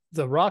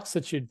the rocks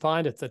that you'd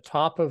find at the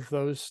top of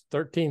those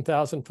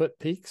 13,000 foot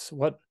peaks,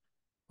 what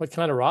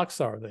kind of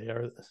rocks are they?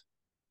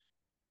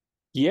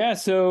 Yeah,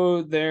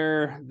 so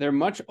they're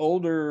much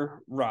older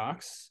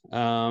rocks,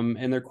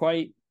 and they're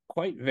quite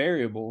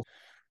variable.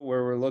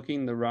 Where we're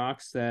looking, the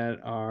rocks that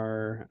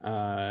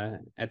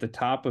are at the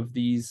top of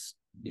these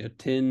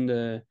 10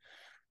 to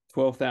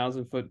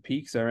 12,000 foot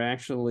peaks are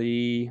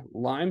actually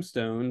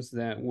limestones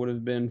that would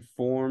have been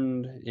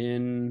formed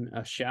in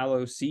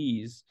shallow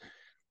seas,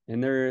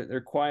 and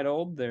they're quite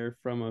old. They're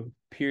from a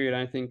period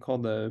I think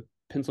called the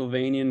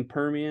Pennsylvanian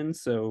Permian,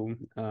 so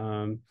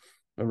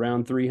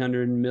around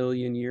 300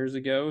 million years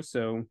ago.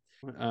 So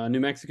New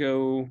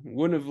Mexico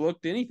wouldn't have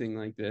looked anything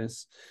like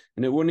this,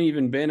 and it wouldn't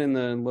even been in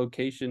the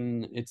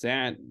location it's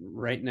at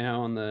right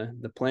now on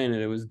the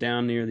planet. It was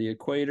down near the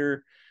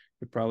equator.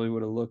 It probably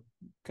would have looked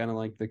kind of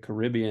like the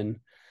Caribbean.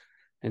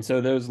 And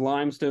so those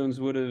limestones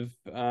would have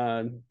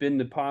been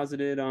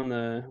deposited on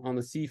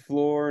the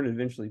seafloor and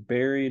eventually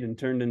buried and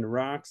turned into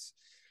rocks.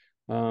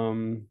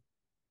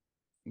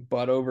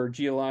 But over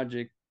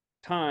geologic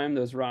time,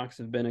 those rocks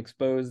have been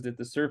exposed at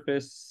the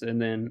surface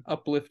and then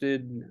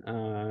uplifted,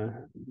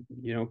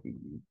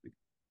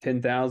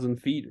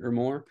 10,000 feet or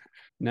more.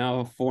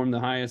 Now form the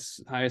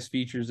highest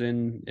features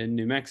in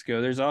New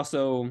Mexico. There's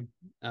also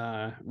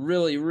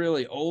really,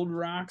 really old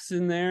rocks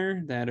in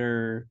there that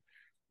are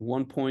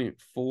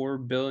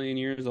 1.4 billion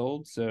years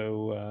old,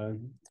 so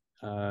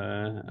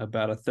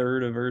about a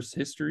third of Earth's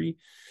history,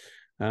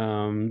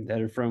 that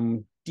are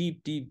from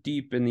deep, deep,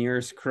 deep in the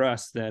Earth's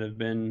crust that have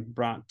been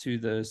brought to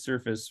the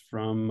surface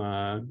from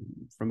a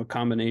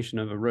combination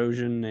of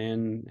erosion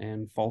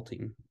and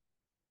faulting.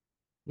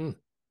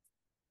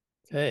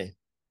 Okay.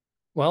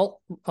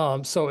 Well,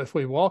 so if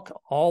we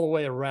walk all the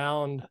way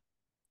around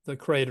the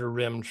crater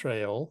rim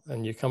trail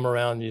and you come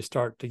around, you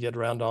start to get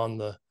around on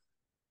the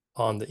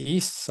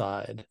east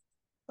side.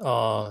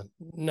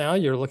 Now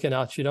you're looking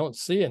out, you don't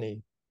see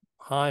any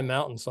high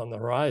mountains on the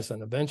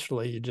horizon.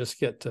 Eventually you just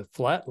get to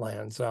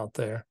flatlands out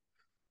there.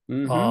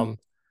 Mm-hmm.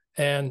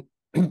 And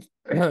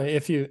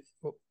if you,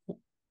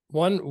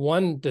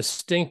 one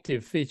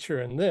distinctive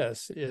feature in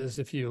this is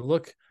if you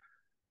look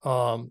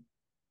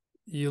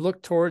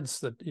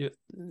towards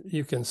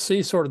you can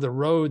see sort of the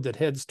road that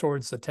heads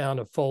towards the town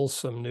of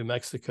Folsom, New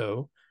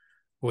Mexico,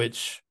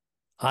 which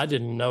I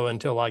didn't know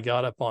until I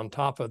got up on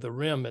top of the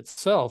rim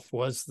itself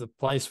was the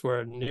place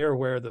near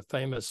where the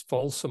famous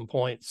Folsom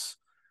points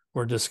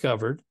were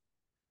discovered.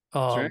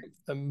 That's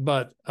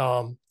right.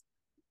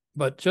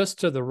 But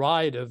just to the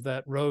right of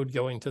that road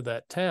going to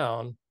that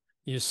town,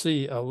 you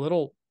see a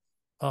little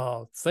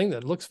thing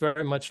that looks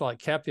very much like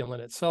Capulin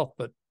itself,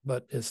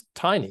 but is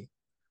tiny.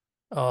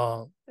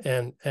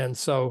 And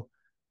so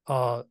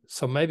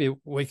maybe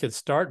we could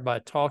start by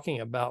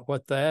talking about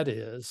what that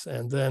is,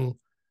 and then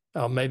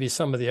maybe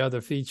some of the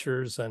other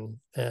features and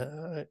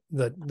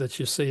that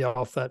you see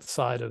off that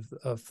side of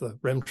the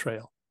rim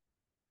trail.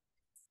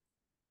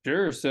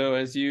 Sure. So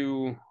as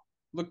you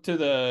look to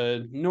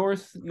the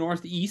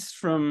northeast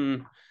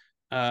from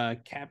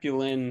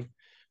Capulin,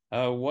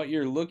 what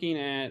you're looking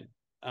at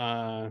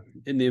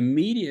in the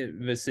immediate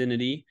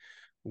vicinity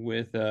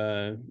with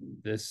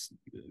this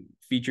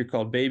feature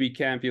called Baby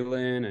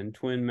Capulin and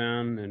Twin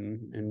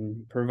Mountain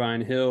and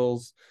Purvine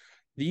Hills.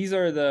 These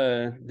are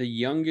the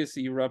youngest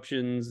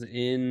eruptions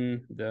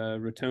in the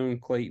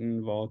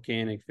Raton-Clayton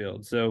volcanic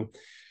field. So,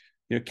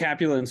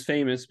 Capulin's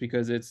famous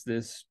because it's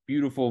this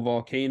beautiful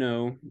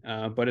volcano,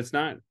 but it's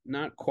not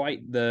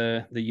quite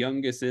the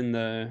youngest in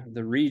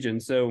the region.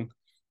 So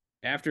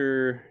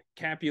after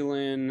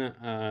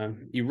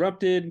Capulin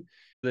erupted,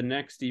 the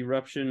next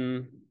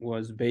eruption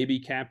was Baby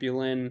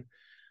Capulin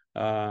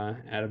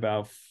at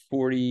about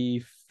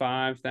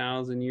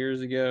 45,000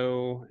 years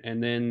ago.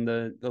 And then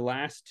the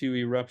last two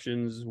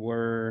eruptions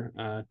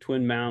were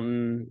Twin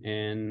Mountain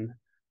and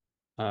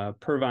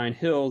Purvine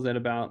Hills at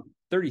about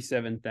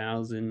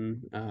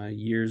 37,000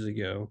 years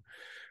ago.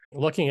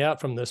 Looking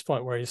out from this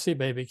point where you see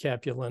Baby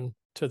Capulin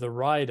to the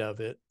right of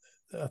it,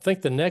 I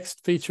think the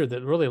next feature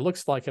that really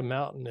looks like a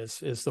mountain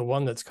is the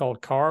one that's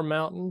called Carr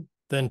Mountain.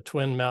 Then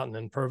Twin Mountain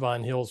and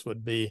Purvine Hills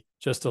would be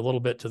just a little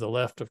bit to the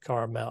left of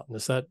Carr Mountain.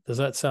 Does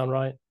that sound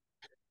right?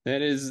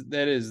 That is.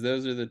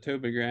 Those are the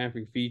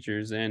topographic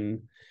features,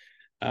 and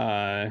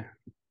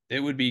it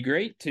would be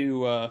great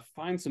to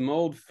find some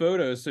old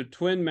photos. So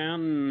Twin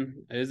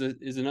Mountain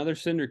is another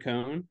cinder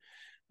cone,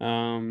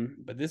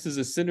 but this is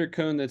a cinder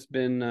cone that's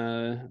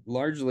been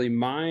largely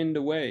mined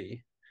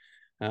away.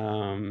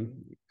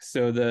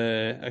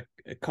 So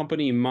a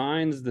company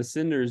mines the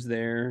cinders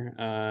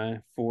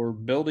there for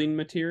building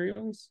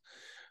materials.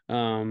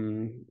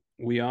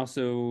 We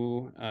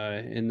also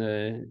in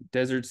the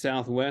desert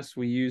Southwest,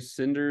 we use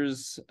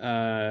cinders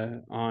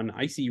on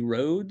icy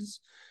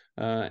roads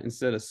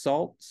instead of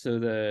salt. So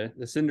the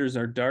cinders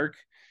are dark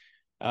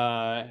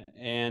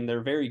and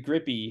they're very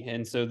grippy,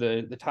 and so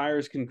the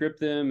tires can grip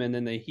them, and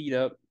then they heat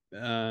up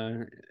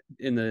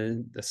in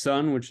the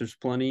sun, which there's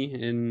plenty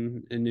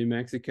in New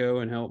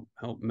Mexico, and help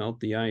melt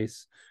the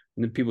ice.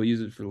 And then people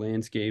use it for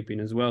landscaping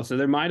as well. So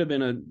there might have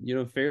been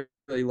a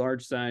fairly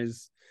large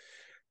size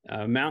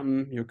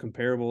mountain,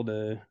 comparable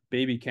to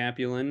Baby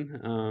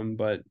Capulin,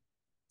 but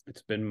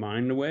it's been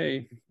mined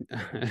away.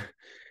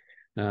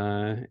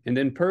 And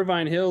then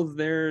Purvine Hills,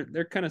 they're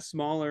kind of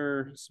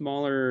smaller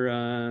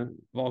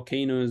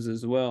volcanoes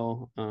as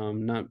well.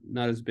 Not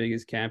as big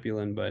as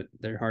Capulin, but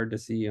they're hard to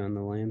see on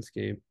the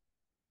landscape.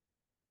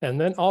 And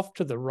then off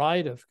to the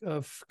right of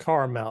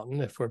Carr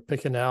Mountain, if we're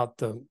picking out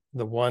the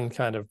one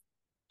kind of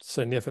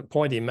significant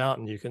pointy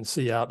mountain you can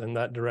see out in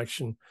that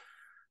direction,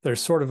 there's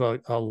sort of a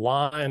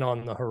line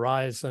on the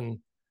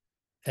horizon,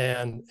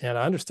 and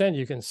I understand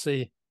you can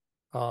see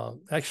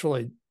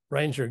actually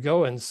Ranger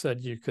Goins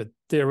said you could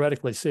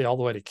theoretically see all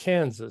the way to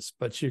Kansas,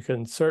 but you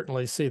can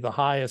certainly see the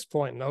highest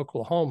point in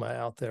Oklahoma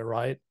out there,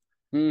 right?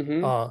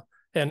 Mm-hmm.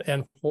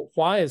 And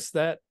why is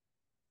that?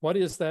 What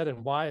is that,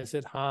 and why is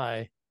it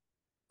high?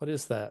 What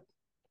is that?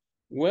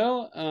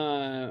 Well,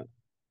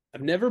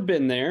 I've never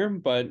been there,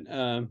 but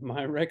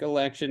my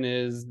recollection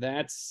is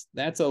that's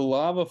a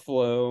lava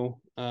flow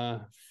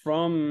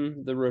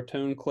from the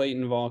Raton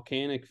Clayton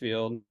volcanic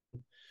field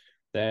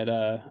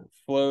that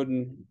flowed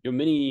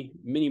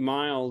many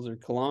miles or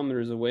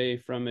kilometers away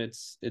from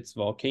its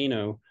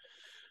volcano,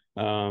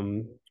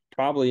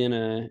 probably in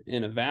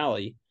a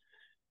valley,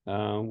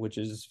 which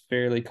is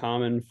fairly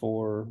common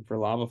for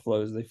lava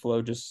flows. They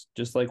flow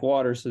just like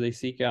water, so they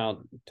seek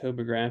out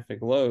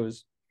topographic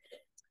lows.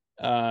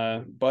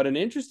 But an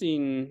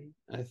interesting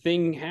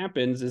thing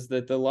happens is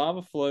that the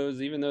lava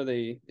flows, even though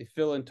they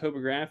fill in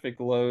topographic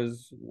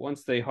lows,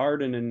 once they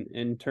harden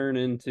and turn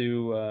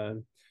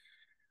into,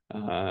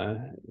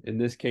 in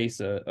this case,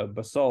 a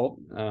basalt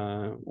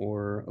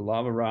or a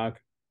lava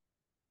rock,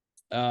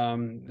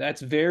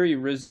 that's very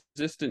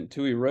resistant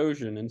to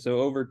erosion. And so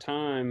over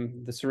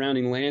time, the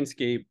surrounding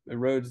landscape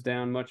erodes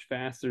down much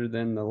faster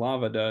than the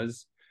lava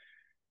does.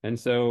 And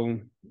so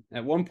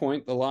at one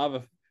point, the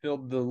lava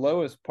filled the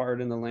lowest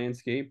part in the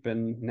landscape,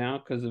 and now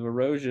because of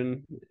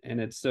erosion and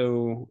it's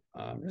so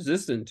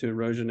resistant to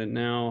erosion, it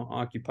now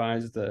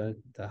occupies the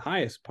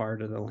highest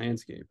part of the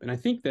landscape. And I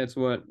think that's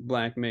what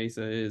Black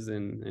Mesa is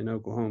in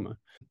Oklahoma.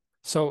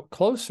 So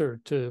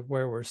closer to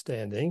where we're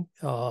standing,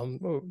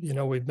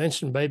 we've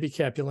mentioned Baby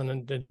Capulin,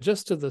 and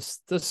just to this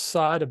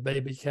side of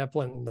Baby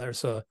Capulin,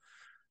 there's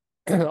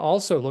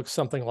also looks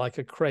something like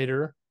a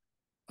crater,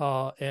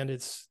 and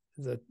it's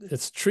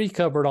tree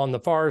covered on the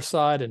far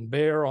side and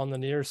bare on the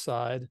near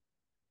side.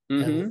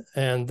 Mm-hmm.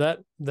 And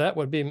that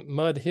would be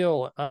Mud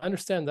Hill. I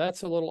understand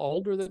that's a little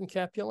older than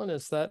Capulin.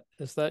 Is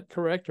that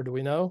correct, or do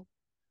we know?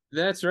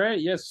 That's right.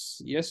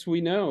 Yes,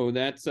 we know.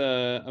 That's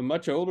a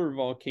much older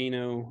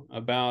volcano,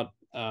 about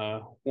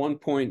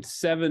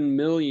 1.7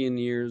 million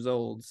years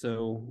old.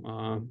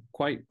 So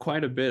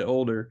quite a bit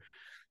older.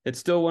 It's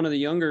still one of the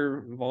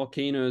younger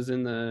volcanoes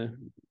in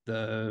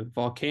the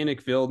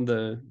volcanic field.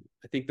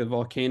 I think the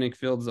volcanic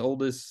field's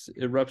oldest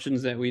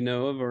eruptions that we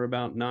know of are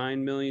about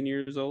 9 million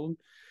years old.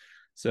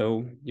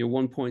 So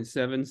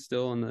 1.7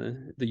 still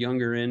on the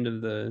younger end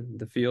of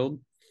the field.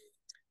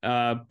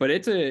 But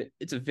it's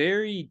a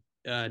very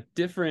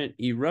different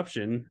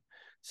eruption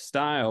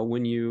style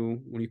when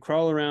you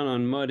crawl around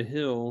on Mud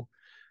Hill.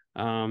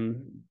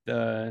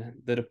 The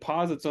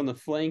deposits on the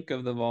flank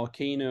of the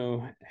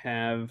volcano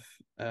have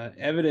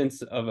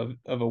evidence of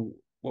a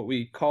what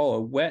we call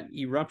a wet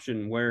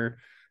eruption, where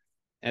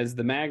as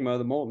the magma,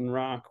 the molten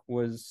rock,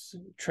 was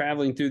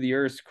traveling through the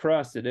Earth's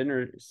crust, it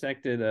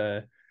intersected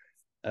a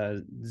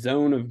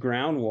zone of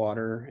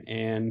groundwater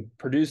and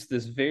produced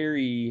this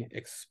very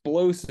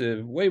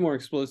explosive, way more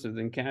explosive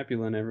than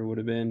Capulin ever would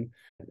have been,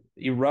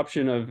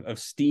 eruption of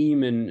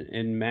steam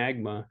and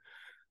magma.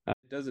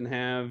 It doesn't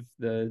have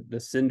the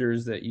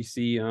cinders that you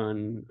see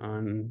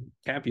on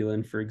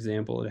Capulin, for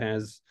example. It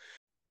has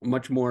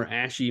much more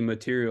ashy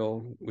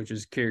material, which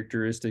is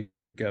characteristic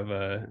of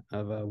a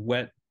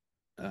wet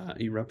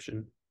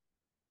eruption.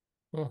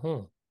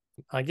 Mm-hmm.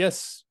 I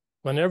guess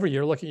whenever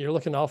you're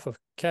looking off of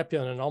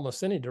Capulin in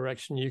almost any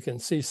direction, you can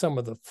see some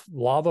of the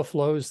lava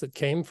flows that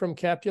came from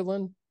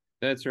Capulin.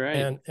 That's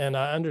right. And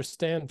I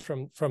understand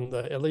from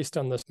the, at least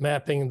on the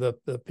mapping,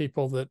 the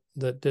people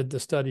that did the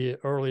study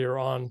earlier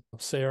on,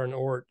 Sayre and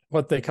Ort,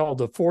 what they called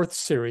the fourth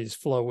series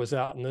flow was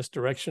out in this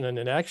direction, and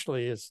it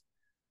actually is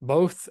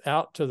both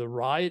out to the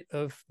right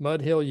of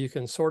Mud Hill. You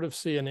can sort of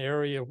see an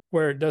area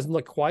where it doesn't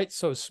look quite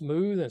so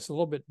smooth. It's a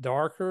little bit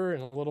darker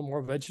and a little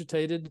more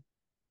vegetated.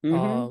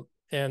 Mm-hmm.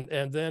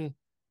 And then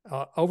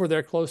over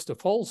there close to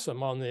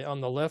Folsom on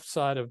the left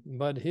side of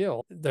Mud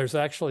Hill, there's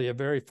actually a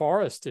very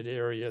forested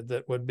area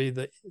that would be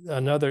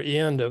another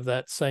end of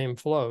that same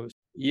flow.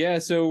 Yeah,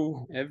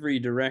 so every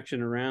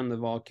direction around the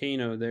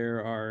volcano,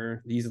 there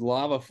are these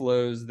lava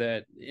flows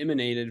that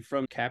emanated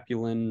from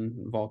Capulin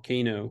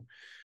volcano.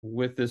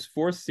 With this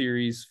fourth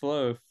series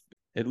flow,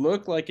 it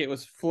looked like it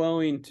was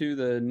flowing to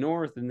the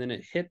north, and then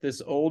it hit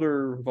this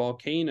older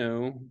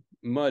volcano,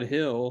 Mud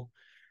Hill,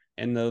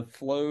 and the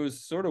flows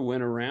sort of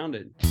went around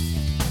it.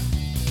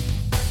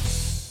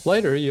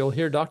 Later, you'll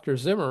hear Dr.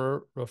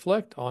 Zimmer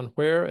reflect on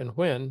where and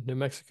when New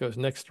Mexico's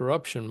next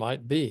eruption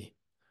might be.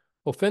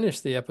 We'll finish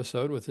the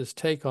episode with his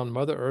take on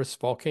Mother Earth's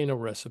volcano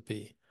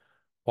recipe.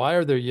 Why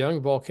are there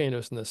young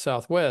volcanoes in the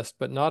Southwest,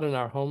 but not in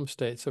our home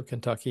states of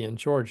Kentucky and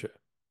Georgia?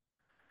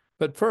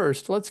 But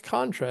first, let's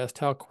contrast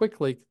how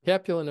quickly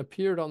Capulin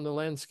appeared on the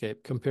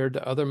landscape compared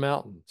to other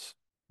mountains.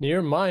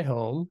 Near my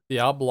home, the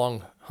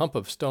oblong hump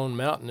of Stone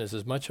Mountain is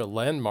as much a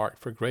landmark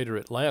for Greater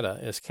Atlanta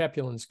as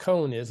Capulin's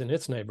Cone is in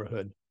its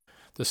neighborhood.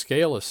 The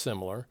scale is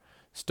similar.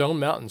 Stone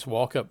Mountain's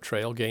walk-up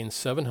trail gains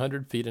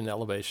 700 feet in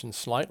elevation,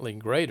 slightly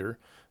greater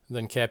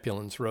than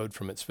Capulin's road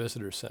from its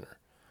visitor center.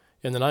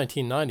 In the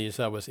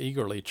 1990s, I was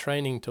eagerly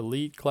training to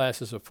lead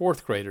classes of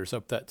fourth graders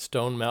up that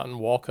Stone Mountain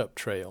walk-up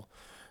trail.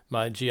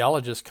 My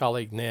geologist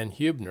colleague Nan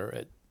Hubner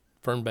at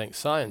Fernbank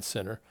Science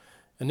Center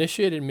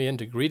initiated me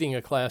into greeting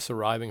a class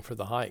arriving for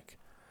the hike.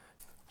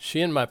 She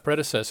and my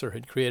predecessor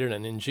had created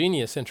an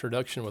ingenious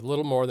introduction with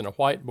little more than a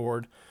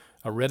whiteboard,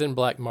 a red and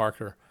black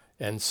marker,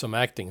 and some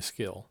acting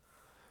skill.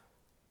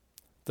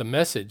 The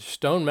message,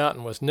 Stone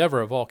Mountain was never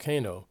a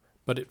volcano,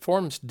 but it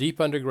forms deep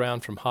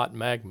underground from hot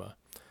magma.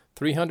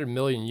 300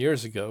 million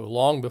years ago,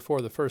 long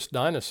before the first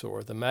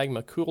dinosaur, the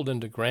magma cooled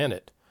into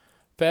granite.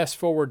 Fast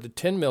forward to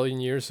 10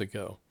 million years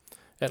ago.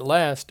 At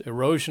last,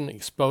 erosion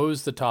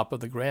exposed the top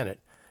of the granite.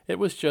 It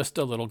was just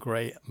a little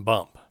gray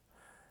bump.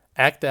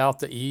 Act out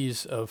the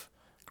ease of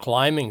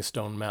climbing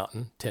Stone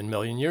Mountain 10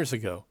 million years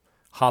ago.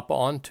 Hop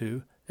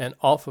onto and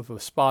off of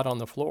a spot on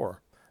the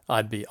floor.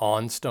 I'd be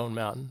on Stone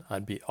Mountain.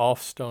 I'd be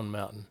off Stone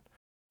Mountain.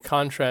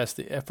 Contrast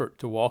the effort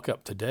to walk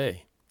up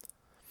today.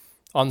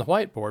 On the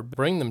whiteboard,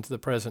 bring them to the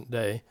present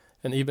day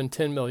and even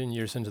 10 million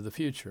years into the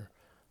future.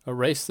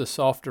 Erase the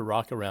softer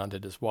rock around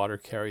it as water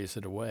carries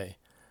it away.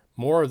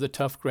 More of the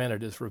tough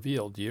granite is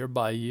revealed year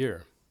by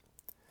year.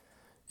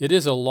 It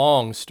is a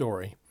long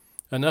story,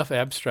 enough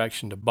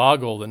abstraction to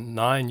boggle the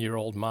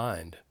 9-year-old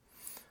mind.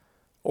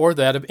 Or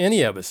that of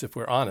any of us, if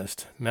we're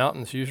honest.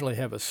 Mountains usually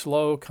have a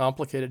slow,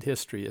 complicated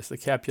history, as the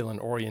Capulin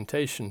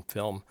orientation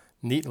film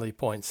neatly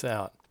points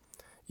out.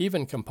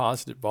 Even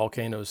composite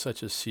volcanoes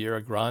such as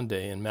Sierra Grande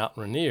and Mount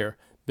Rainier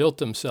built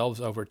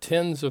themselves over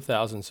tens of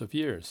thousands of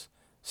years.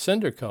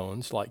 Cinder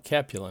cones, like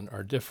Capulin,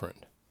 are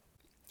different.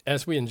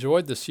 As we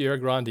enjoyed the Sierra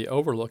Grande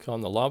overlook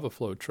on the lava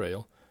flow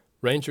trail,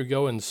 Ranger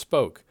Goins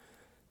spoke.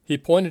 He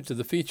pointed to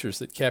the features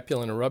that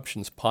Capulin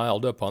eruptions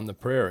piled up on the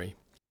prairie.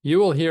 You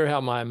will hear how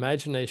my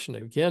imagination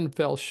again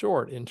fell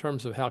short in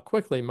terms of how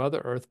quickly Mother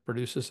Earth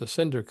produces a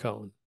cinder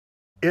cone.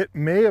 It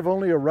may have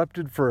only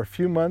erupted for a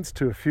few months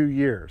to a few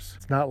years.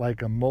 It's not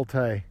like a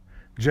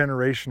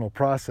multi-generational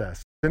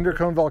process. Cinder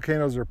cone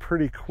volcanoes are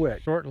pretty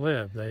quick.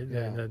 Short-lived. They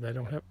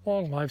don't have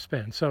long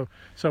lifespan. So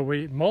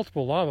we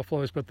multiple lava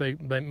flows, but they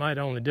might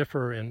only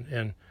differ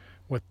in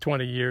with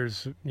 20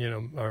 years,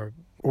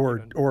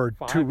 or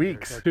 2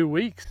 weeks. 2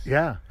 weeks.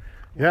 Yeah.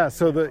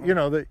 So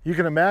you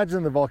can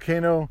imagine the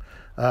volcano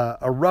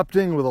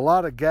erupting with a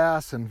lot of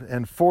gas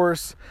and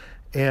force,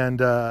 and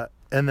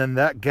then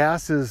that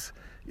gas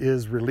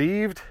is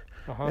relieved,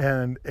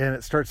 and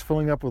it starts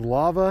filling up with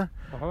lava,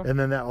 and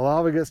then that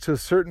lava gets to a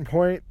certain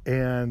point,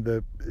 and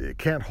it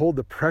can't hold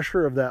the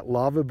pressure of that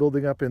lava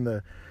building up in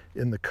the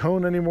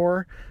cone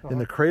anymore, in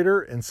the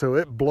crater, and so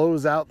it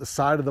blows out the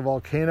side of the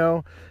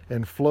volcano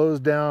and flows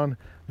down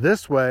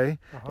this way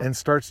and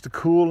starts to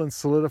cool and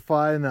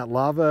solidify, and that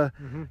lava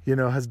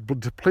has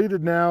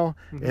depleted now,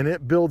 and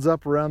it builds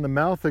up around the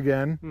mouth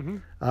again,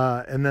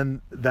 and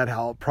then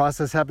that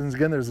process happens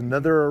again. There's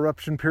another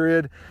eruption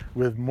period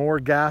with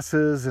more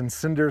gases and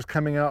cinders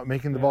coming out,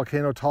 making the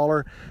volcano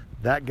taller.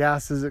 That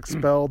gas is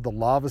expelled, the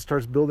lava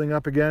starts building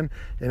up again,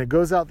 and it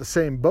goes out the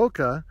same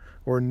boca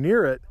or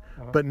near it,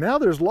 but now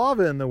there's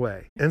lava in the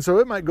way, and so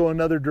it might go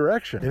another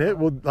direction, and it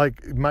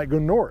might go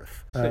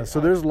north.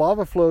 So there's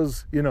lava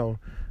flows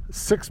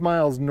 6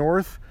 miles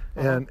north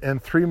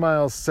and 3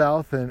 miles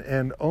south,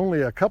 and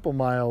only a couple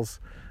miles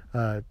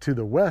to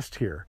the west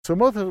here. So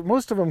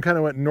most of them kind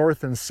of went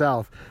north and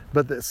south,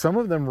 but some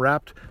of them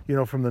wrapped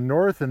from the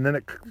north, and then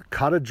it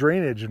caught a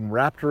drainage and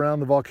wrapped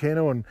around the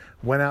volcano and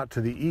went out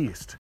to the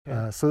east.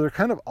 So they're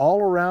kind of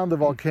all around the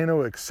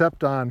volcano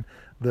except on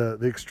the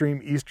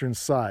extreme eastern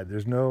side.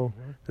 There's no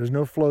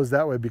flows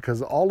that way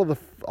because all of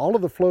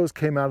the flows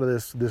came out of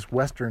this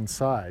western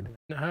side.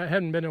 I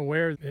hadn't been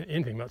aware of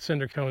anything about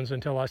cinder cones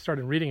until I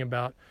started reading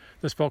about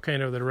this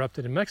volcano that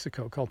erupted in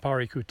Mexico called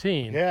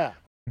Paricutin. Yeah.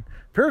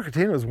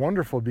 Paricutin was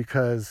wonderful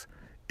because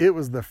it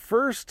was the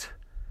first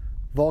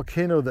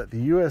volcano that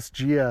the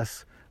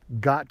USGS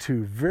got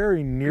to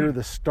very near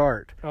the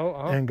start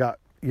and got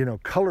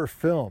color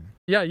film.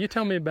 Yeah, you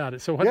tell me about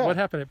it. So what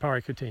happened at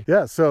Paricutin?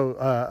 Yeah, so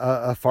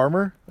a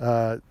farmer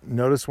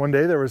noticed one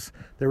day there was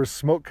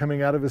smoke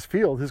coming out of his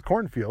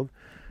cornfield,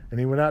 and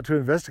he went out to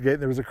investigate.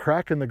 And there was a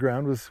crack in the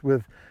ground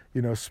with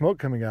smoke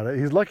coming out of it.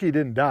 He's lucky he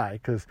didn't die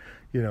because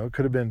it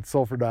could have been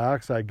sulfur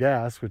dioxide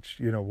gas, which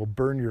will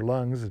burn your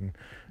lungs and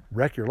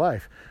wreck your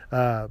life.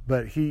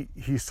 But he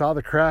saw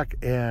the crack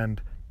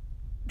and,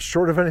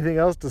 short of anything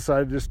else,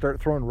 decided to start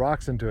throwing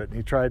rocks into it. And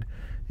he tried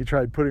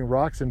putting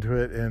rocks into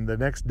it, and the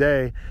next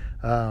day,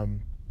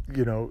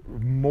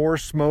 more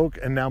smoke,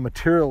 and now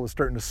material was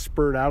starting to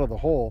spurt out of the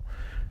hole,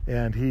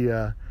 and he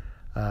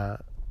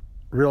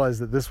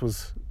realized that this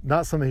was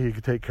not something he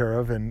could take care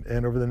of, and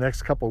over the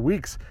next couple of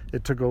weeks,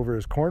 it took over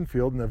his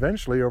cornfield, and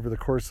eventually, over the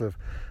course of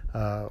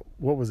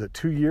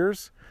 2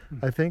 years,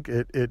 I think,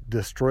 it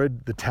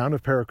destroyed the town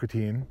of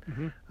Paricutin,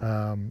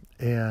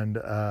 and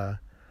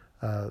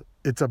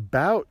it's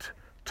about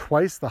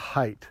twice the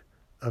height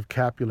of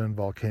Capulin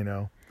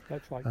volcano.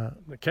 That's like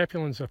the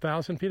Capulin's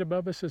 1,000 feet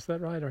above us. Is that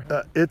right?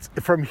 It's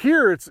from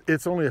here.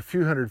 It's only a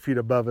few hundred feet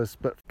above us.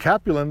 But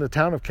Capulin, the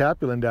town of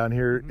Capulin down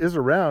here, is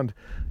around,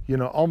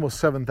 almost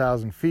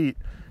 7,000 feet,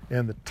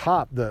 and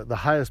the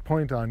highest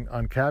point on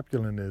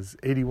Capulin is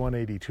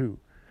 8182.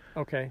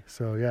 Okay.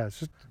 So yeah,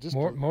 it's just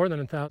More than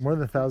 1,000. more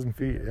than 1,000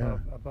 feet. Yeah,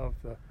 Above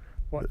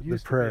what The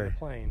used prairie. to be the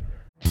plain.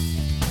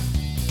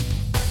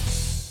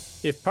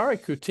 If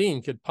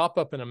paricutin could pop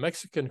up in a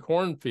Mexican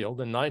cornfield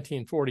in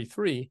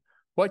 1943,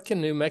 what can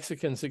New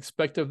Mexicans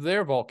expect of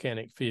their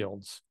volcanic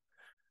fields?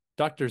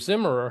 Dr.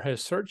 Zimmerer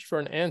has searched for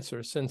an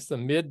answer since the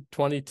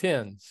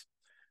mid-2010s.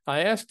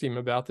 I asked him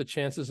about the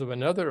chances of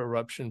another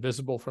eruption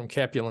visible from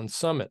Capulin's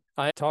summit.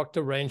 I talked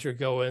to Ranger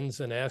Goins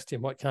and asked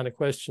him what kind of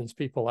questions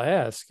people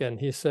ask, and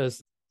he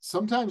says,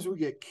 sometimes we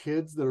get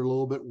kids that are a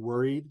little bit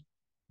worried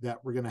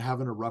that we're going to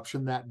have an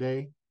eruption that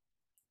day.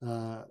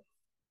 So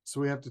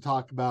we have to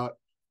talk about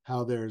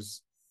how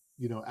there's,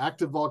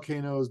 active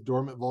volcanoes,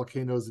 dormant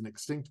volcanoes, and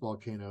extinct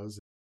volcanoes.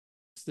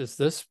 is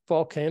this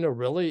volcano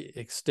really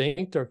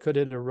extinct or could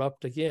it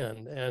erupt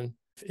again? And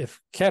if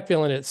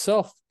Capulin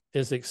itself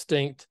is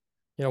extinct,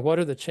 what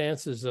are the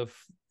chances of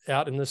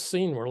out in this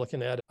scene we're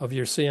looking at of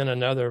you seeing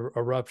another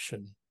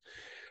eruption?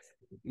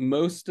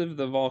 Most of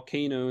the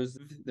volcanoes,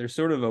 they're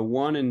sort of a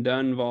one and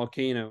done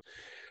volcano.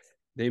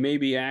 They may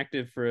be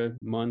active for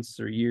months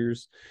or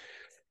years,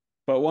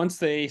 but once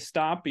they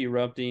stop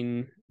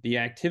erupting, the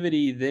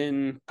activity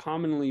then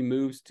commonly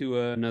moves to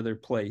another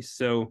place.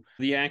 So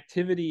the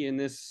activity in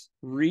this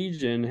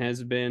region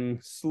has been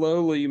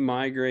slowly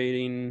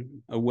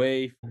migrating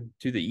away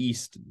to the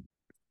east.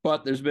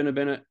 But there's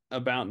been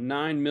about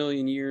 9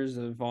 million years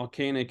of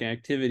volcanic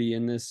activity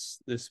in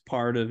this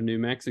part of New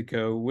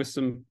Mexico with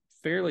some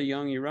fairly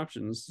young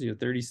eruptions.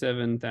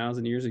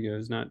 37,000 years ago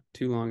is not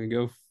too long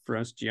ago for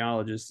us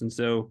geologists. And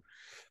so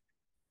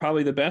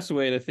probably the best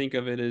way to think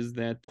of it is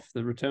that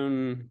the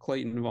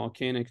Raton-Clayton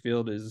volcanic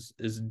field is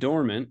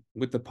dormant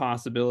with the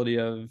possibility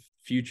of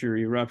future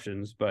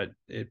eruptions, but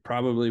it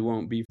probably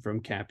won't be from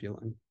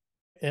Capulin.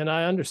 And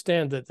I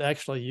understand that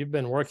actually you've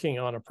been working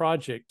on a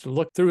project to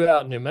look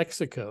throughout New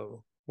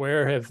Mexico.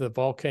 Where have the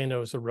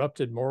volcanoes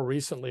erupted more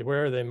recently?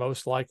 Where are they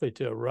most likely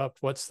to erupt?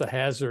 What's the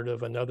hazard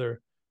of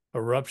another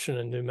eruption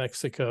in New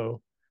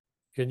Mexico?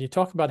 Can you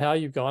talk about how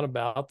you've gone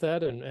about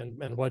that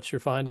and what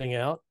you're finding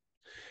out?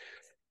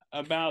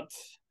 About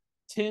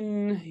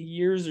 10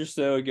 years or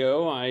so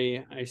ago,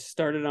 I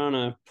started on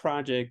a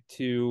project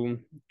to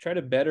try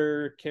to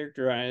better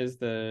characterize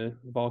the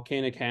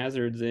volcanic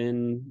hazards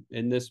in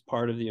this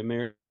part of the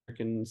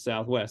American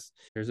Southwest.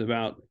 There's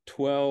about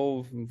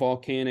 12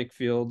 volcanic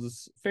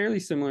fields, fairly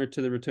similar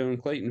to the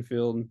Raton-Clayton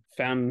field,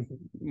 found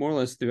more or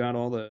less throughout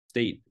all the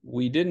state.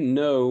 We didn't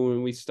know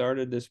when we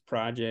started this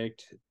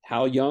project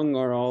how young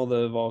are all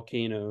the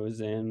volcanoes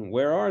and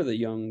where are the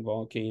young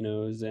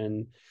volcanoes,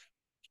 and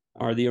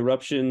are the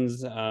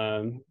eruptions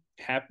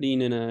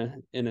happening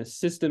in a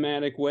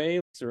systematic way,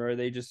 or are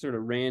they just sort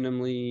of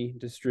randomly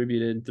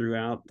distributed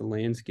throughout the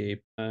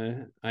landscape?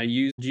 I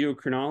use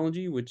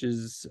geochronology, which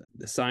is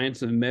the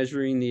science of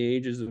measuring the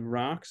ages of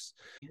rocks,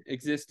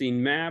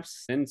 existing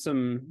maps, and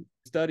some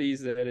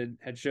studies that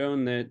had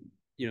shown that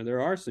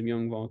there are some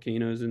young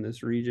volcanoes in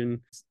this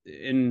region.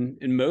 In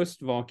most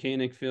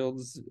volcanic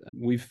fields,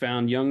 we've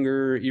found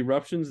younger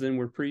eruptions than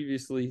were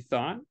previously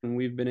thought, and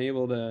we've been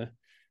able to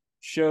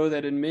show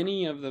that in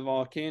many of the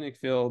volcanic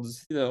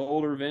fields, the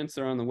older vents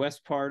are on the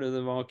west part of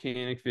the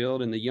volcanic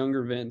field and the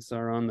younger vents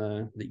are on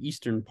the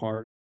eastern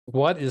part.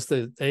 What is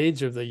the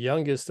age of the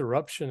youngest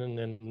eruption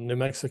in New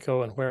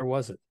Mexico and where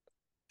was it?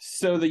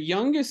 So the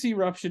youngest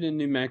eruption in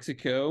New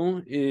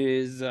Mexico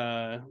is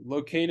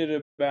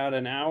located about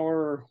an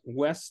hour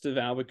west of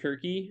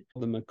Albuquerque,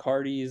 the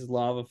McCarty's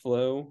lava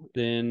flow,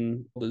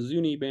 then the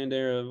Zuni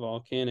Bandera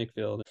volcanic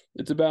field.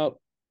 It's about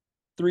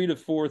 3,000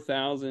 to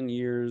 4,000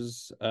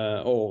 years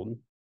old.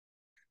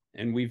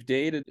 And we've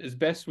dated as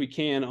best we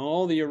can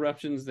all the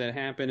eruptions that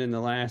happened in the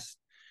last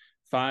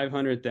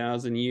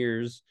 500,000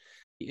 years.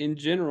 In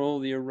general,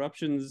 the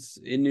eruptions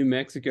in New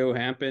Mexico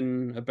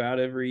happen about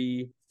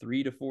every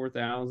 3,000 to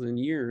 4,000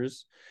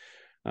 years.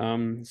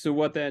 So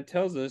what that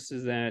tells us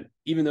is that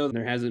even though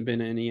there hasn't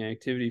been any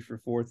activity for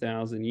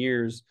 4,000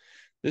 years,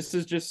 this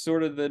is just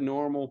sort of the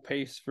normal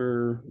pace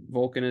for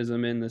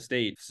volcanism in the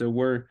state. So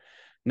we're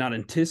not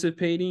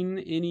anticipating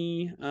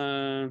any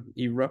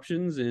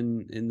eruptions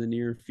in the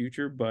near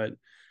future, but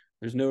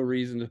there's no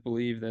reason to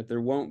believe that there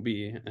won't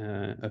be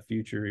a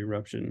future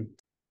eruption.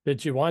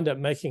 Did you wind up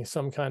making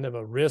some kind of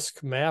a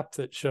risk map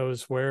that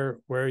shows where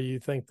you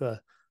think the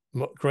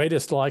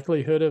greatest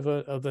likelihood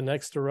of the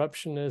next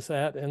eruption is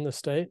at in the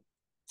state?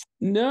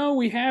 No,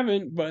 we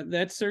haven't, but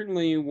that's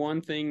certainly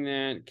one thing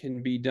that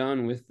can be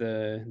done with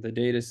the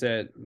data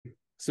set.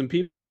 Some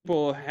people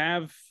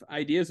have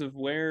ideas of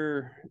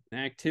where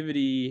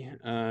activity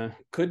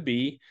could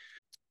be.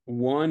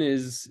 One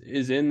is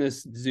in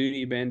this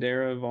Zuni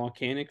Bandera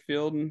volcanic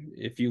field.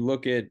 If you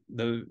look at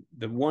the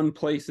one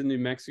place in New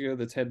Mexico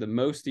that's had the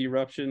most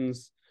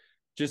eruptions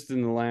just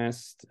in the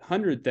last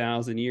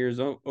 100,000 years,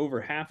 over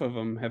half of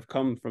them have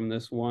come from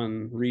this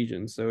one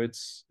region. So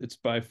it's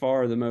by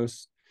far the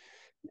most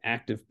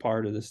active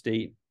part of the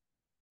state.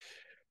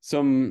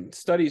 Some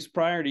studies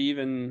prior to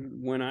even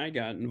when I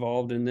got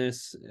involved in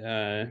this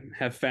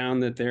have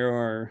found that there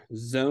are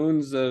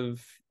zones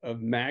of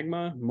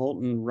magma,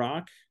 molten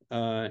rock,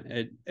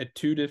 at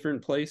two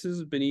different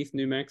places beneath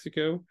New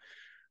Mexico.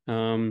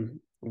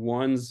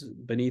 One's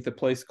beneath a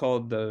place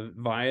called the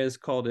Valles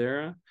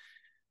Caldera,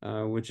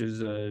 which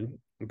is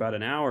about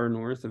an hour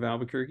north of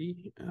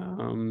Albuquerque.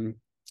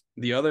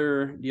 The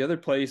other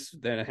place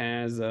that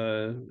has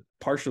a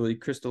partially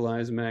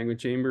crystallized magma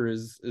chamber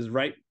is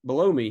right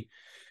below me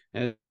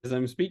as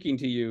I'm speaking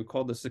to you,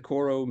 called the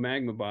Socorro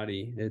magma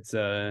body. It's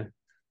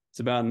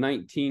about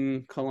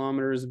 19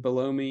 kilometers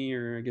below me,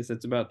 or I guess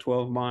it's about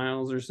 12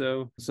 miles or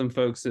so. Some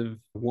folks have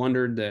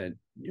wondered that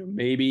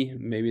maybe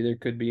there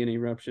could be an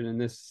eruption in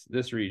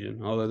this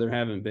region, although there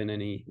haven't been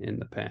any in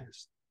the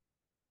past.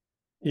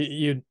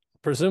 You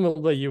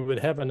presumably you would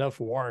have enough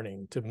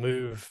warning to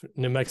move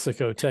New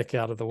Mexico Tech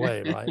out of the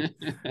way,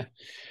 right?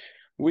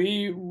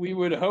 We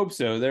would hope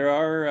so. There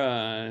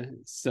are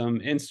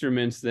some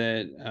instruments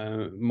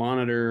that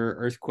monitor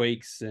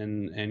earthquakes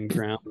and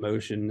ground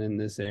motion in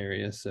this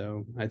area,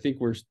 so I think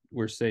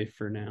we're safe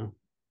for now.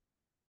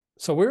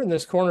 So we're in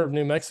this corner of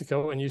New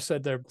Mexico, and you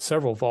said there are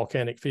several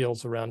volcanic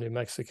fields around New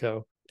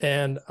Mexico.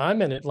 And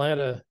I'm in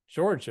Atlanta,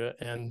 Georgia,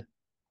 and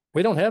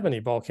we don't have any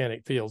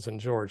volcanic fields in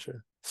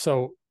Georgia.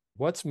 So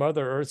what's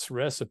Mother Earth's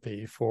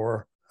recipe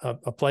for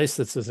a place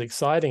that's as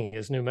exciting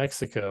as New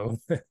Mexico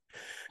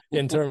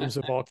in terms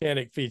of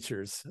volcanic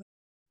features?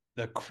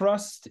 The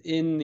crust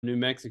in New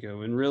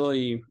Mexico, and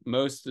really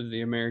most of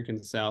the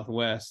American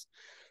Southwest,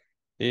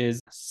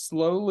 is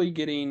slowly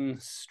getting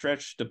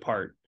stretched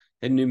apart.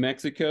 In New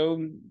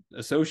Mexico,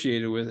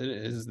 associated with it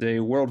is the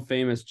world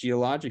famous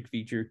geologic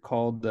feature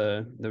called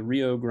the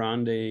Rio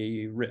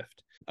Grande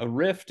Rift. A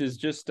rift is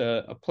just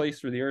a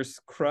place where the Earth's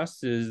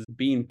crust is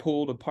being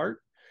pulled apart.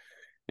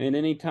 And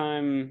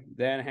anytime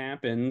that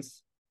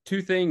happens,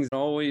 two things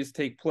always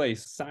take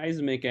place: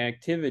 seismic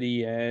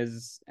activity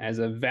as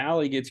a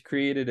valley gets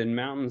created and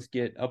mountains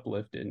get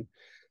uplifted.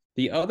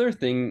 The other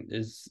thing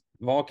is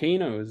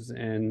volcanoes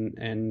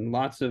and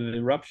lots of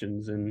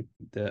eruptions, and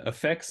the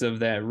effects of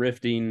that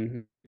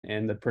rifting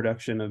and the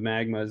production of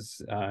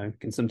magmas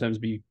can sometimes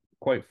be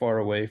quite far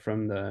away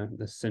from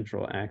the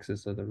central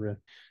axis of the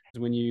rift.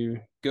 When you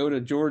go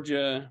to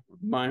Georgia,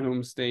 my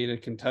home state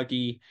of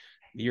Kentucky,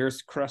 the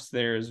Earth's crust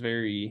there is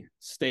very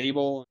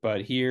stable,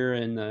 but here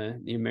in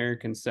the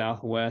American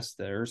Southwest,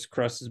 the Earth's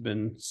crust has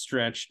been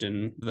stretched,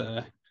 and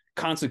the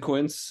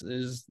consequence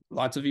is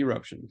lots of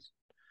eruptions.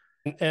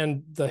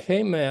 And the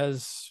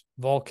Jemez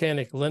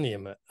volcanic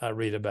lineament I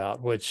read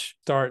about, which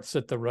starts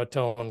at the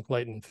Raton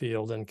Clayton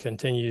field and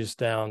continues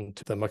down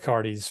to the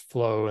McCarty's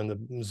flow and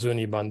the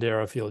Zuni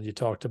Bandera field you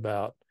talked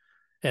about.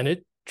 And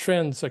it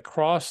trends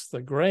across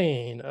the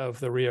grain of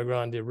the Rio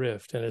Grande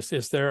Rift. And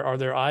are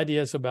there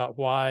ideas about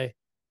why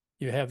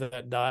you have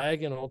that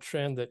diagonal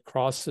trend that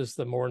crosses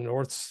the more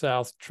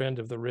north-south trend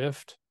of the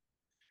rift?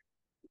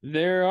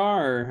 There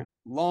are.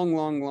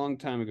 Long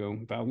time ago,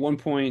 about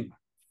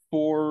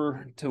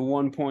 1.4 to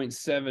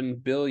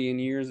 1.7 billion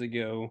years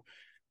ago,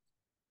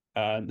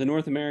 the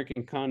North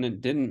American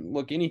continent didn't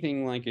look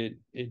anything like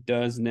it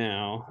does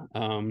now.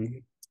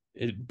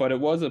 But it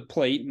was a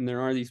plate, and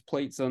there are these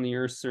plates on the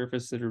Earth's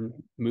surface that are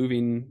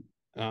moving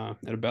at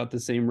about the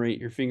same rate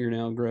your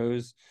fingernail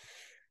grows.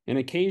 And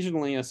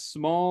occasionally a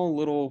small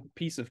little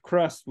piece of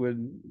crust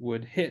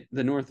would hit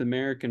the North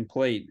American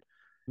plate,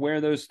 where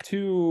those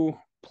two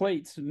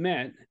plates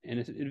met and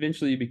it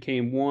eventually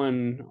became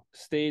one,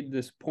 stayed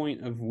this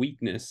point of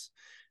weakness.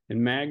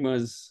 And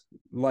magmas,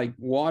 like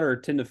water,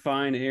 tend to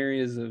find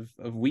areas of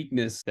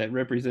weakness that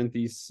represent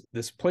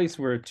this place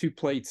where two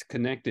plates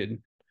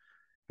connected.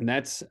 And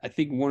that's, I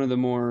think, one of the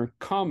more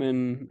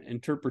common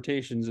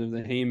interpretations of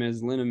the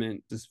Jemez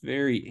lineament, this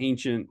very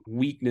ancient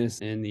weakness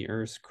in the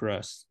Earth's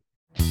crust.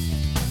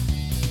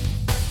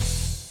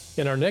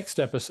 In our next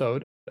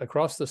episode,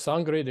 across the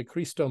Sangre de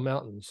Cristo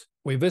Mountains,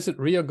 we visit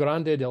Rio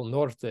Grande del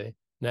Norte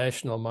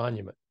National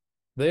Monument.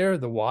 There,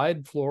 the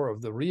wide floor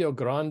of the Rio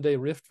Grande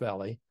Rift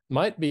Valley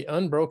might be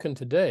unbroken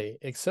today,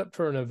 except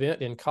for an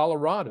event in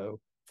Colorado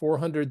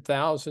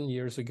 400,000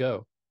 years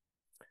ago.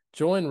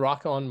 Join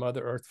Rock On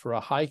Mother Earth for a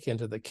hike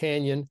into the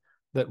canyon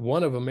that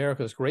one of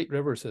America's great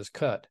rivers has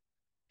cut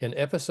in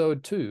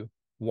Episode 2,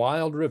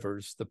 Wild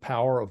Rivers, The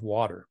Power of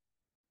Water.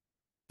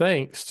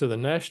 Thanks to the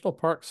National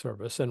Park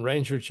Service and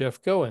Ranger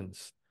Jeff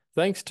Goins.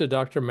 Thanks to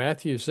Dr.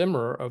 Matthew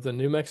Zimmerer of the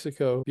New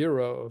Mexico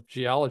Bureau of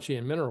Geology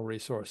and Mineral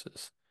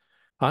Resources.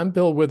 I'm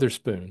Bill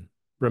Witherspoon.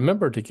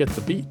 Remember to get the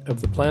beat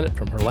of the planet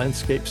from her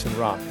landscapes and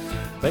rocks.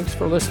 Thanks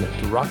for listening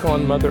to Rock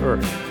On Mother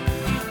Earth.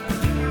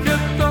 Get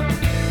the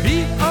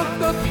beat of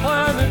the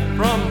planet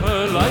from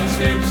her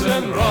landscapes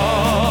and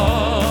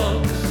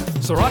rocks.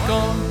 So rock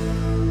on.